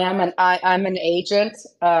 I'm an agent,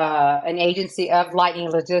 an agency of Lightning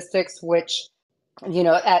Logistics, which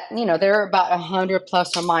there are about 100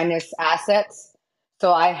 plus or minus assets.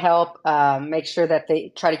 So I help make sure that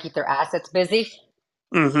they try to keep their assets busy.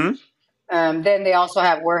 Mm-hmm. Then they also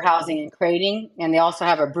have warehousing and crating, and they also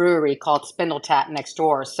have a brewery called Spindle Tap next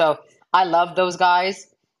door. So I love those guys.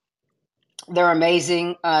 They're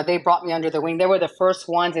amazing. They brought me under the wing. They were the first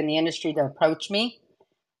ones in the industry to approach me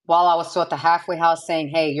while I was still at the halfway house saying,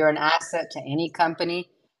 hey, you're an asset to any company,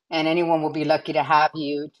 and anyone will be lucky to have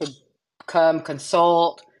you to come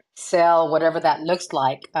consult, sell, whatever that looks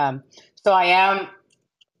like. So I am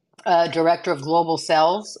director of global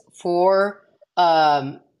sales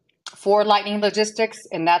um, for Lightning Logistics,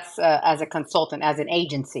 and that's as a consultant, as an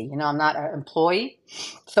agency. You know, I'm not an employee,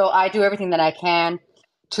 so I do everything that I can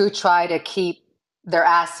to try to keep their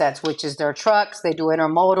assets, which is their trucks. They do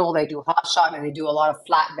intermodal, they do hot shot, and they do a lot of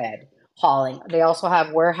flatbed hauling. They also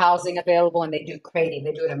have warehousing available, and they do crating.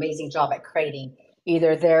 They do an amazing job at crating,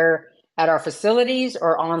 either they're at our facilities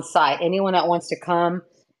or on site. Anyone that wants to come,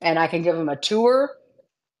 and I can give them a tour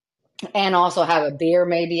and also have a beer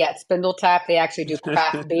maybe at Spindle Tap. They actually do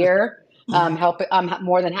craft beer. I'm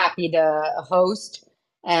more than happy to host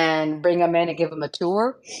and bring them in and give them a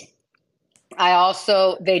tour. I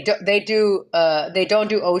also they don't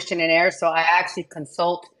do ocean and air, so I actually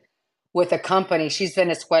consult with a company. She's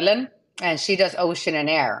Venezuelan and she does ocean and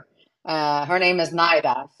air. Her name is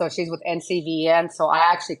Naida, so she's with NCVN. So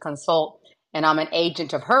I actually consult and I'm an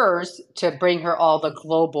agent of hers to bring her all the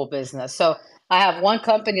global business. So I have one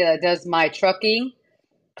company that does my trucking,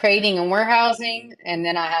 crating, and warehousing, and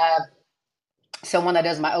then I have someone that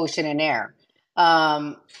does my ocean and air.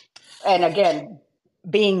 Um, and again,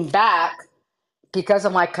 being back because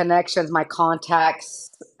of my connections, my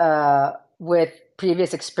contacts with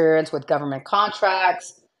previous experience with government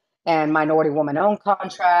contracts and minority woman owned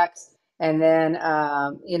contracts, and then,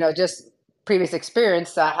 just previous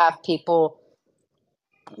experience, I have people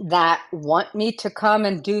that want me to come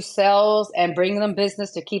and do sales and bring them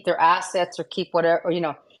business to keep their assets or keep whatever, or,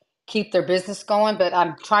 keep their business going. But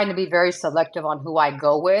I'm trying to be very selective on who I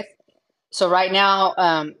go with. So right now,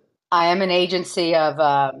 I am an agency of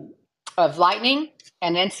Lightning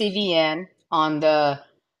and NCVN on the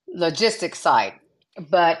logistics side,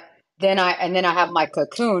 but then I have my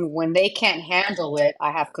Cocoon. When they can't handle it,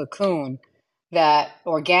 I have Cocoon that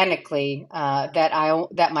organically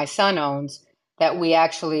that my son owns, that we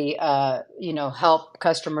actually help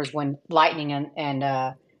customers when Lightning and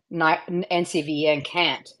not NCVN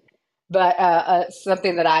can't. But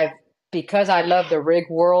something that I've because I love the rig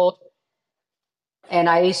world, and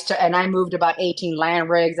I moved about 18 land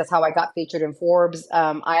rigs. That's how I got featured in Forbes.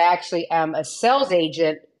 I actually am a sales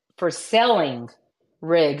agent for selling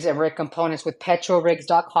rigs and rig components with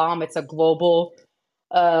petrolrigs.com.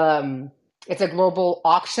 Um, it's a global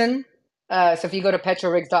auction. So if you go to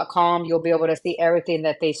petrolrigs.com, you'll be able to see everything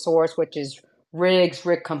that they source, which is rigs,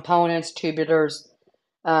 rig components, tubulars.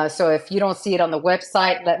 So if you don't see it on the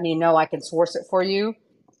website, let me know. I can source it for you.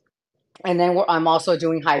 And then I'm also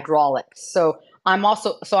doing hydraulics. So I'm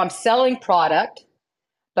selling product,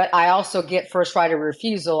 but I also get first right of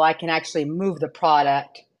refusal. I can actually move the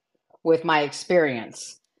product with my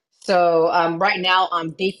experience. So right now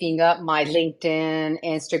I'm beefing up my LinkedIn,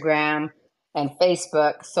 Instagram, and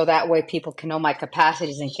Facebook, so that way people can know my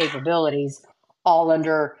capacities and capabilities, all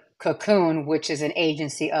under Cocoon, which is an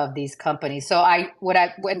agency of these companies. So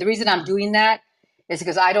the reason I'm doing that is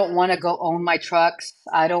because I don't want to go own my trucks.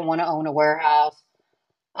 I don't want to own a warehouse.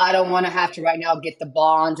 I don't want to have to right now get the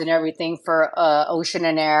bonds and everything for ocean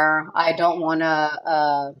and air. I don't want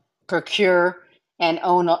to procure and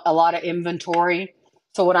own a lot of inventory.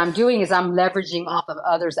 So what I'm doing is I'm leveraging off of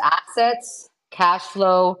others' assets, cash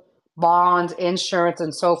flow, bonds, insurance,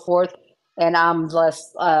 and so forth. And I'm less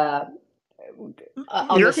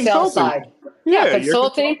on You're the sales consulting. side. Yeah, Yeah, you're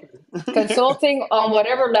consulting, consulting. consulting on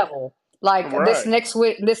whatever level. Like Right.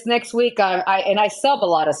 this next week, I sub a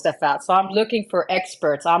lot of stuff out, so I'm looking for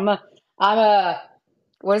experts. I'm a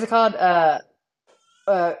what is it called?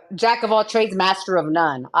 Jack of all trades, master of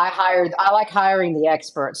none. I like hiring the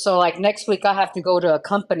experts. So like next week, I have to go to a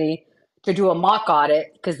company to do a mock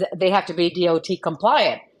audit because they have to be DOT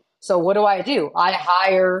compliant. So what do? I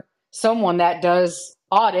hire someone that does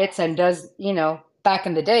audits and does, back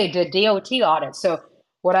in the day, did DOT audits. So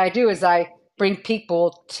what I do is I bring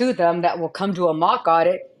people to them that will come to a mock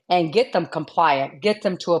audit and get them compliant, get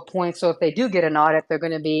them to a point. So if they do get an audit, they're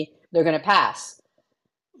going to pass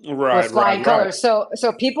with Right, right, flying right. colors.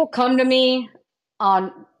 So people come to me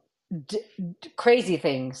on crazy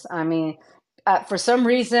things. I mean, for some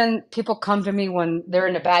reason, people come to me when they're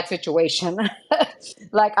in a bad situation.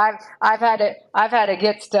 Like I've had to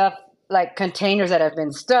get stuff like containers that have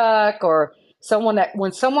been stuck, or someone that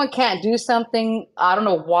when someone can't do something, I don't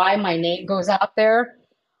know why my name goes out there.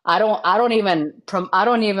 I don't even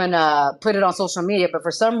put it on social media, but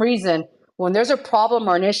for some reason, when there's a problem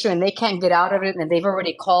or an issue and they can't get out of it and they've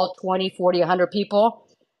already called 20, 40, 100 people,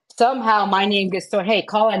 somehow my name gets thrown. Hey,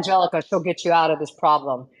 call Angelica, she'll get you out of this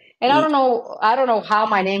problem. And I don't know how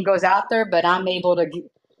my name goes out there, but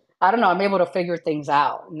I don't know. I'm able to figure things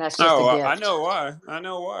out, and that's just a Oh, I gift. know why. I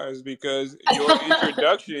know why. It's because your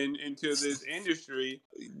introduction into this industry,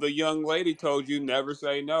 the young lady told you never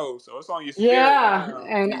say no. So it's on your spirit Yeah, now.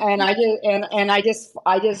 and I just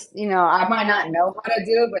I might not know how to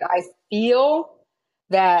do it, but I feel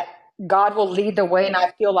that God will lead the way, and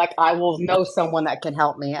I feel like I will know someone that can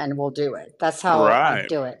help me and will do it. That's how I Right.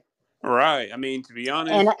 do it. Right. I mean, to be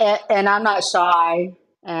And honest, and I'm not shy,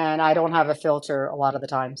 and I don't have a filter a lot of the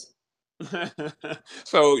times.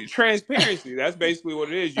 so transparency, that's basically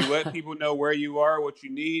what it is. You let people know where you are, what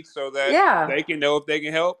you need so that Yeah. they can know if they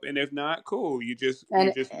can help, and if not, cool. You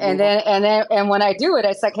And just and move on. then and then and when I do it,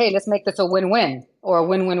 it's like, hey, let's make this a win-win or a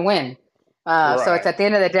win-win-win. So it's Right. at the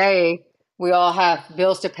end of the day, we all have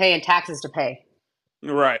bills to pay and taxes to pay.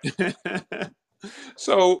 Right.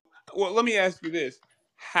 So, well, let me ask you this.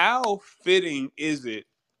 How fitting is it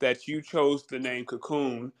that you chose the name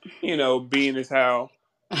Cocoon, being as how,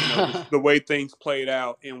 the way things played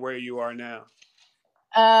out and where you are now?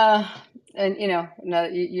 Uh, and no,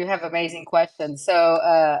 you have amazing questions. So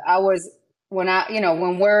I was when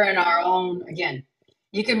we're in our own again,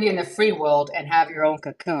 you can be in the free world and have your own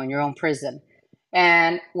cocoon, your own prison.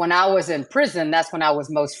 And when I was in prison, that's when I was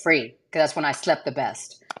most free because that's when I slept the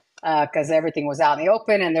best because everything was out in the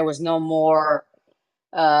open and there was no more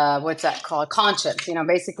what's that called? Conscience.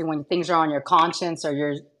 Basically when things are on your conscience or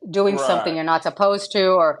you're doing something Right. you're not supposed to,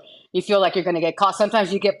 or you feel like you're going to get caught.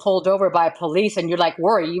 Sometimes you get pulled over by police and you're like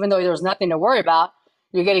worried, even though there's nothing to worry about.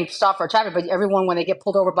 You're getting stopped for traffic, but everyone, when they get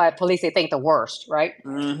pulled over by police, they think the worst, right?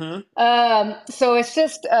 Mm-hmm. So it's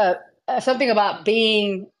just something about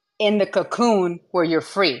being in the cocoon where you're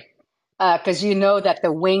free, because you know that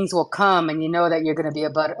the wings will come, and you know that you're going to be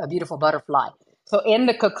a beautiful butterfly. So in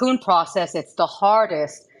the cocoon process, it's the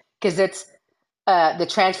hardest because it's the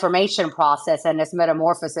transformation process and its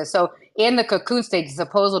metamorphosis. So in the cocoon stage,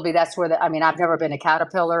 supposedly that's where I mean, I've never been a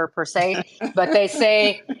caterpillar per se, but they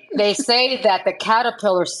say that the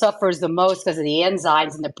caterpillar suffers the most because of the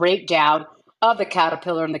enzymes and the breakdown of the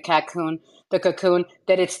caterpillar and the cocoon,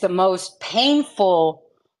 that it's the most painful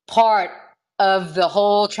part of the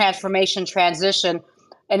whole transformation transition.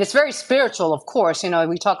 And it's very spiritual, of course.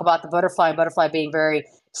 We talk about the butterfly being very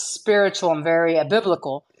spiritual and very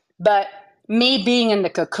biblical. But me being in the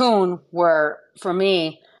cocoon, where for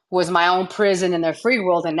me was my own prison in the free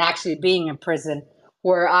world, and actually being in prison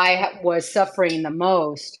where I was suffering the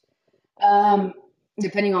most, um,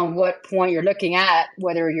 depending on what point you're looking at,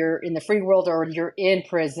 whether you're in the free world or you're in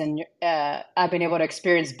prison, I've been able to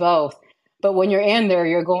experience both. But when you're in there,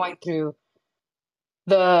 you're going through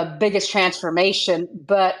the biggest transformation.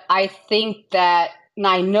 But I think that, and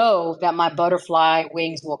I know that my butterfly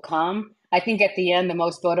wings will come. I think at the end, the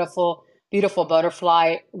most beautiful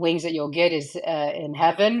butterfly wings that you'll get is in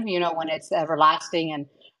heaven, when it's everlasting and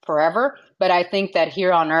forever. But I think that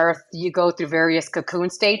here on earth, you go through various cocoon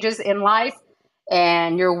stages in life.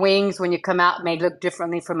 And your wings, when you come out, may look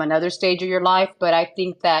differently from another stage of your life. But I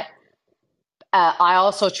think that I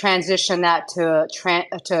also transition that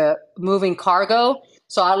to moving cargo.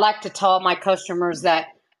 So I like to tell my customers that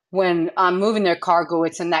when I'm moving their cargo,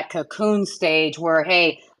 it's in that cocoon stage where,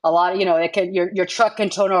 hey, a lot of, your truck can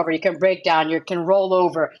turn over, you can break down, you can roll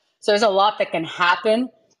over. So there's a lot that can happen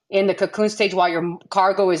in the cocoon stage while your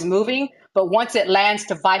cargo is moving. But once it lands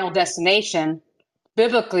to final destination,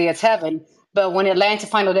 biblically it's heaven, but when it lands to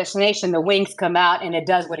final destination, the wings come out and it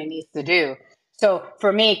does what it needs to do. So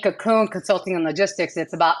for me, Cocoon Consulting and Logistics,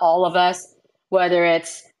 it's about all of us, whether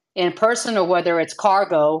it's in person or whether it's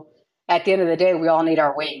cargo. At the end of the day, we all need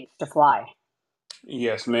our wings to fly.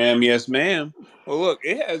 Yes, ma'am. Yes, ma'am. Well, look,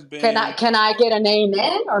 it has Can I been. can I get an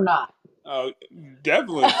amen or not? Oh,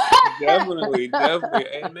 definitely, definitely, definitely.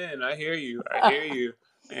 Amen. I hear you. I hear you.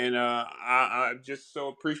 And I'm just so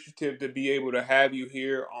appreciative to be able to have you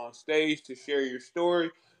here on stage to share your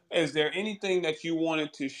story. Is there anything that you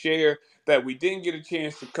wanted to share that we didn't get a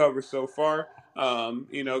chance to cover so far?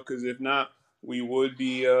 Because if not, we would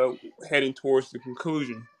be heading towards the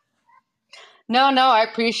conclusion. No, no, I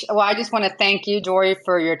appreciate. Well, I just want to thank you, Dory,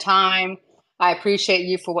 for your time. I appreciate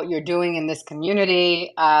you for what you're doing in this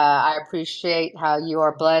community. I appreciate how you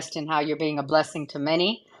are blessed and how you're being a blessing to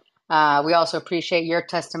many. We also appreciate your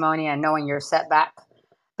testimony and knowing your setback.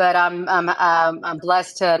 But I'm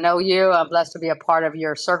blessed to know you. I'm blessed to be a part of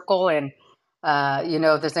your circle. And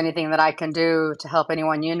if there's anything that I can do to help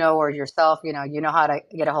anyone or yourself, you know how to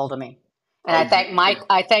get a hold of me. And I Oh, thank Mike. definitely.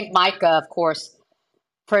 I thank Micah, of course,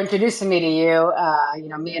 for introducing me to you.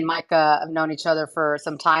 Me and Micah have known each other for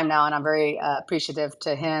some time now, and I'm very appreciative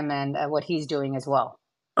to him and what he's doing as well.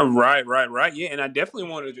 Right, right, right. Yeah, and I definitely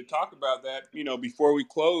wanted to talk about that, before we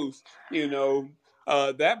close.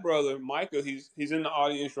 That brother Micah, he's in the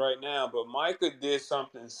audience right now, but Micah did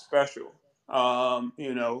something special.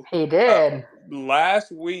 You know, He uh, did.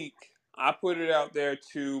 last week I put it out there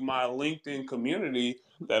to my LinkedIn community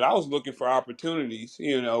that I was looking for opportunities.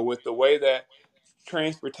 You know, with the way that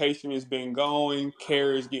transportation has been going,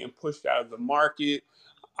 carriers getting pushed out of the market.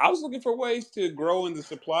 I was looking for ways to grow in the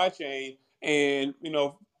supply chain and,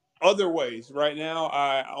 other ways. Right now,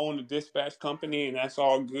 I own a dispatch company and that's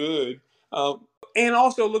all good. And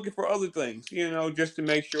also looking for other things, just to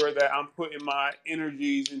make sure that I'm putting my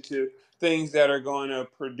energies into things that are going to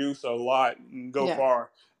produce a lot and go Yeah.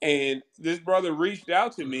 far. And this brother reached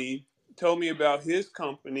out to me, told me about his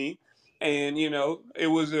company, and it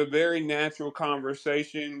was a very natural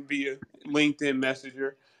conversation via LinkedIn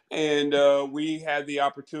Messenger, and we had the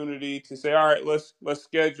opportunity to say, all right, let's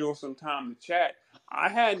schedule some time to chat. I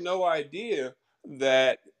had no idea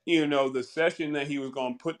that the session that he was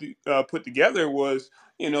going to put together was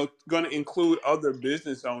going to include other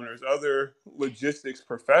business owners, other logistics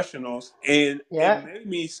professionals, and it Yeah. made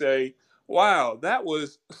me say, wow, that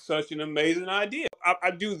was such an amazing idea.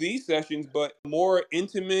 I do these sessions, but more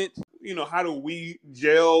intimate. How do we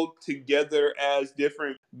gel together as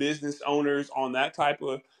different business owners on that type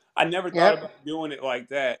of? I never thought Yep. about doing it like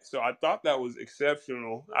that, so I thought that was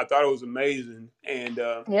exceptional. I thought it was amazing, and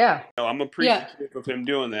Yeah. I'm Yeah. appreciative of him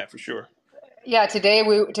doing that for sure. Yeah,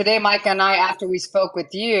 today Mike and I, after we spoke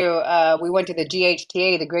with you, we went to the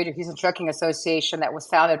GHTA, the Greater Houston Trucking Association, that was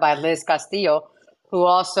founded by Liz Castillo, who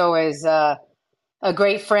also is a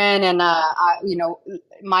great friend, and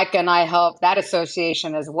Mike and I help that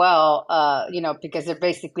association as well. Because they're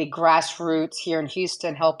basically grassroots here in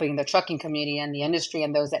Houston, helping the trucking community and the industry,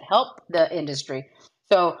 and those that help the industry.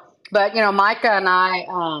 So, but Micah and I,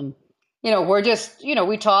 we're just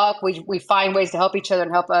we talk, we find ways to help each other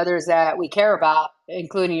and help others that we care about,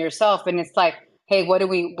 including yourself. And it's like, hey,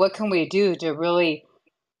 what can we do to really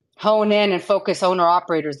hone in and focus owner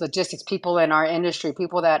operators, logistics people in our industry,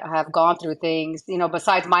 people that have gone through things,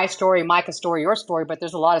 besides my story, Micah's story, your story, but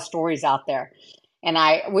there's a lot of stories out there. And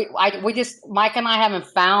we just, Mike and I haven't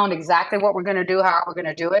found exactly what we're going to do, how we're going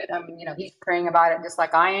to do it. I mean, he's praying about it just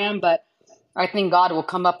like I am, but I think God will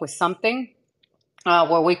come up with something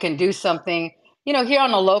where we can do something, here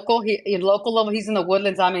on a local level. He's in the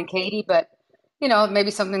Woodlands, I'm in Katy, but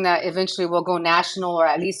maybe something that eventually will go national, or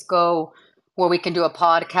at least go where we can do a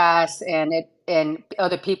podcast and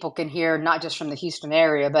other people can hear, not just from the Houston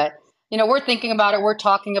area. But we're thinking about it, we're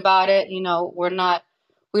talking about it.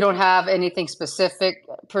 We don't have anything specific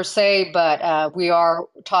per se, but we are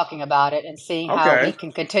talking about it and seeing how we Okay.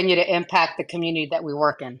 can continue to impact the community that we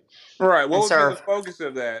work in All right. What and would be the serve. focus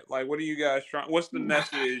of that? Like, what are you guys trying? What's the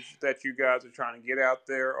message that you guys are trying to get out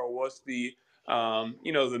there, or what's the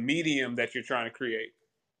medium that you're trying to create?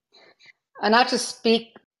 And not to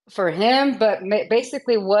speak for him, but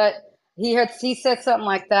basically what he said something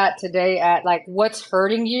like that today, at like, what's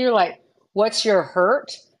hurting you, like what's your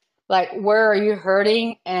hurt, like where are you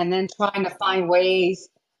hurting, and then trying to find ways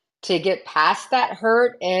to get past that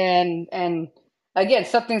hurt. And again,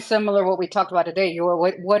 something similar what we talked about today.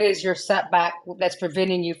 What is your setback that's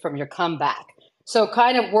preventing you from your comeback? So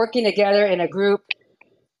kind of working together in a group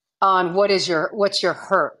on what's your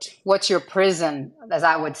hurt, what's your prison, as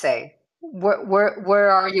I would say. Where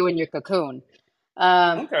are you in your cocoon?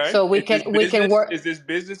 Okay. So Is this we can business? work. Is this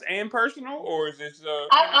business and personal, or is this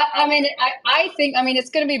I how? mean, I think, I mean,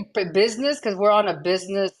 it's going to be business because we're on a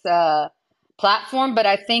business platform, but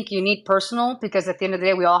I think you need personal, because at the end of the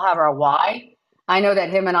day, we all have our why. I know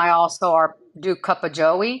that him and I also do Cup of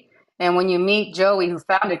Joey. And when you meet Joey, who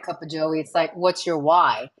founded Cup of Joey, it's like, what's your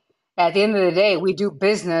why? At the end of the day, we do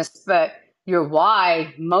business, but your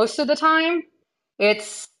why, most of the time, it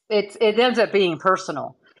ends up being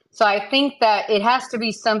personal. So I think that it has to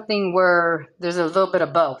be something where there's a little bit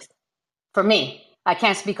of both for me. I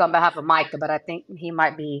can't speak on behalf of Micah, but I think he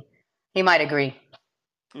might agree.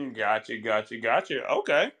 Gotcha, gotcha, gotcha.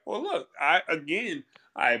 Okay. Well, look, I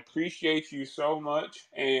appreciate you so much,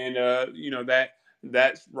 and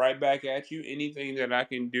that's right back at you. Anything that I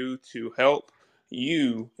can do to help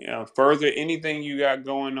you, further anything you got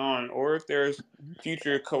going on, or if there's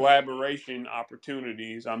future collaboration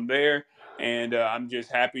opportunities, I'm there, and I'm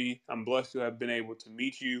just happy. I'm blessed to have been able to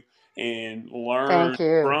meet you and learn Thank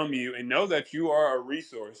you. from you, and know that you are a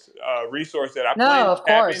resource that I plan No, to of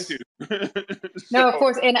tap course. into. No, of So.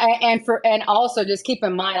 course. And also just keep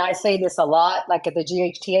in mind, I say this a lot, like at the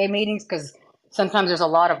GHTA meetings, because sometimes there's a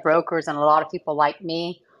lot of brokers and a lot of people like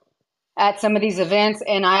me at some of these events,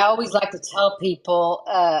 and I always like to tell people,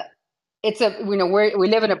 it's a we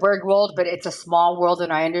live in a big world, but it's a small world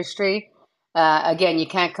in our industry. Again, you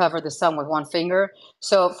can't cover the sun with one finger.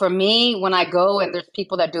 So for me, when I go and there's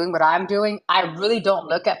people that are doing what I'm doing, I really don't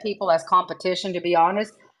look at people as competition, to be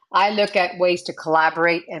honest. I look at ways to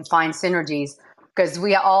collaborate and find synergies because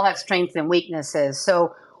we all have strengths and weaknesses.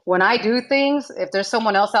 So when I do things, if there's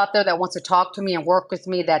someone else out there that wants to talk to me and work with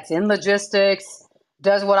me that's in logistics,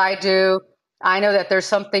 does what I do, I know that there's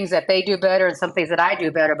some things that they do better and some things that I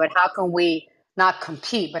do better, but how can we not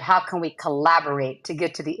compete, but how can we collaborate to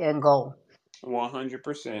get to the end goal?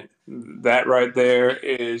 100%. That right there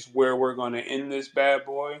is where we're going to end this bad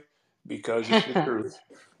boy because it's the truth.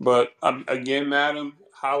 But again, madam,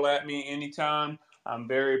 holla at me anytime. I'm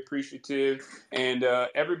very appreciative. And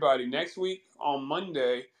everybody, next week on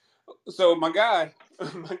Monday, so my guy,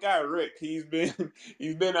 my guy Rick, he's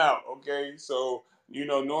been out. Okay, so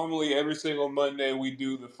normally every single Monday we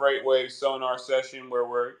do the Freight Wave Sonar session where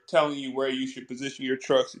we're telling you where you should position your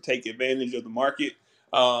trucks to take advantage of the market.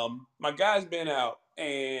 My guy's been out,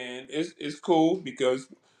 and it's cool because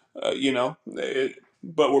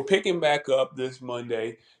but we're picking back up this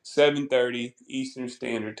Monday, 7:30 Eastern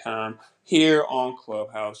Standard Time here on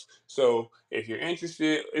Clubhouse. So if you're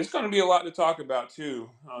interested, it's going to be a lot to talk about too,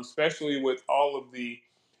 especially with all of the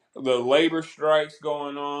labor strikes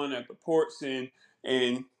going on at the ports in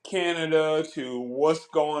Canada to what's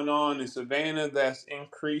going on in Savannah that's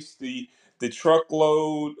increased the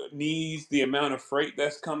truckload needs, the amount of freight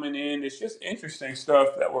that's coming in. It's just interesting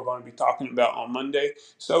stuff that we're going to be talking about on Monday.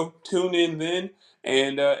 So tune in then,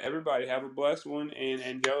 and everybody have a blessed one. And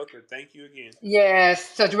Angelica, thank you again. Yes.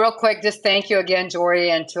 So real quick, just thank you again, Jory,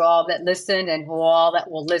 and to all that listened and who all that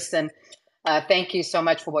will listen. Thank you so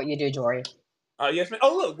much for what you do, Jory. Yes, man.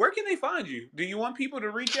 Oh, look, where can they find you? Do you want people to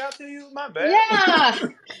reach out to you? My bad. Yeah.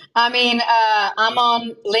 I mean, I'm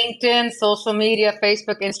on LinkedIn, social media,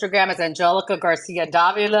 Facebook, Instagram as Angelica Garcia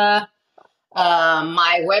Davila.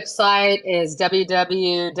 My website is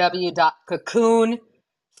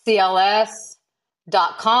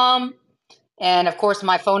www.cocooncls.com. And of course,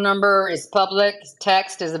 my phone number is public.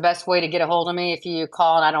 Text is the best way to get a hold of me if you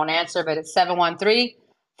call and I don't answer, but it's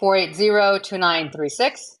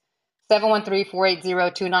 713-480-2936.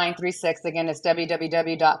 713-480-2936. Again, it's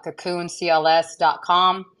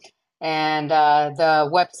www.cocooncls.com. And the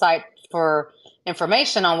website for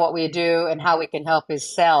information on what we do and how we can help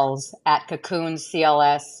is sales at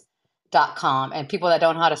cocooncls.com. And people that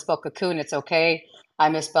don't know how to spell cocoon, it's okay. I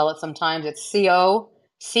misspell it sometimes. It's COCOON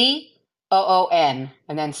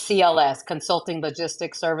and then CLS, Consulting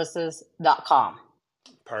Logistics Services.com.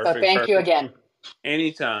 So Perfect, thank you perfect. again.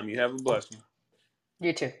 Anytime. You have a blessed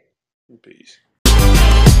You too. one. Peace.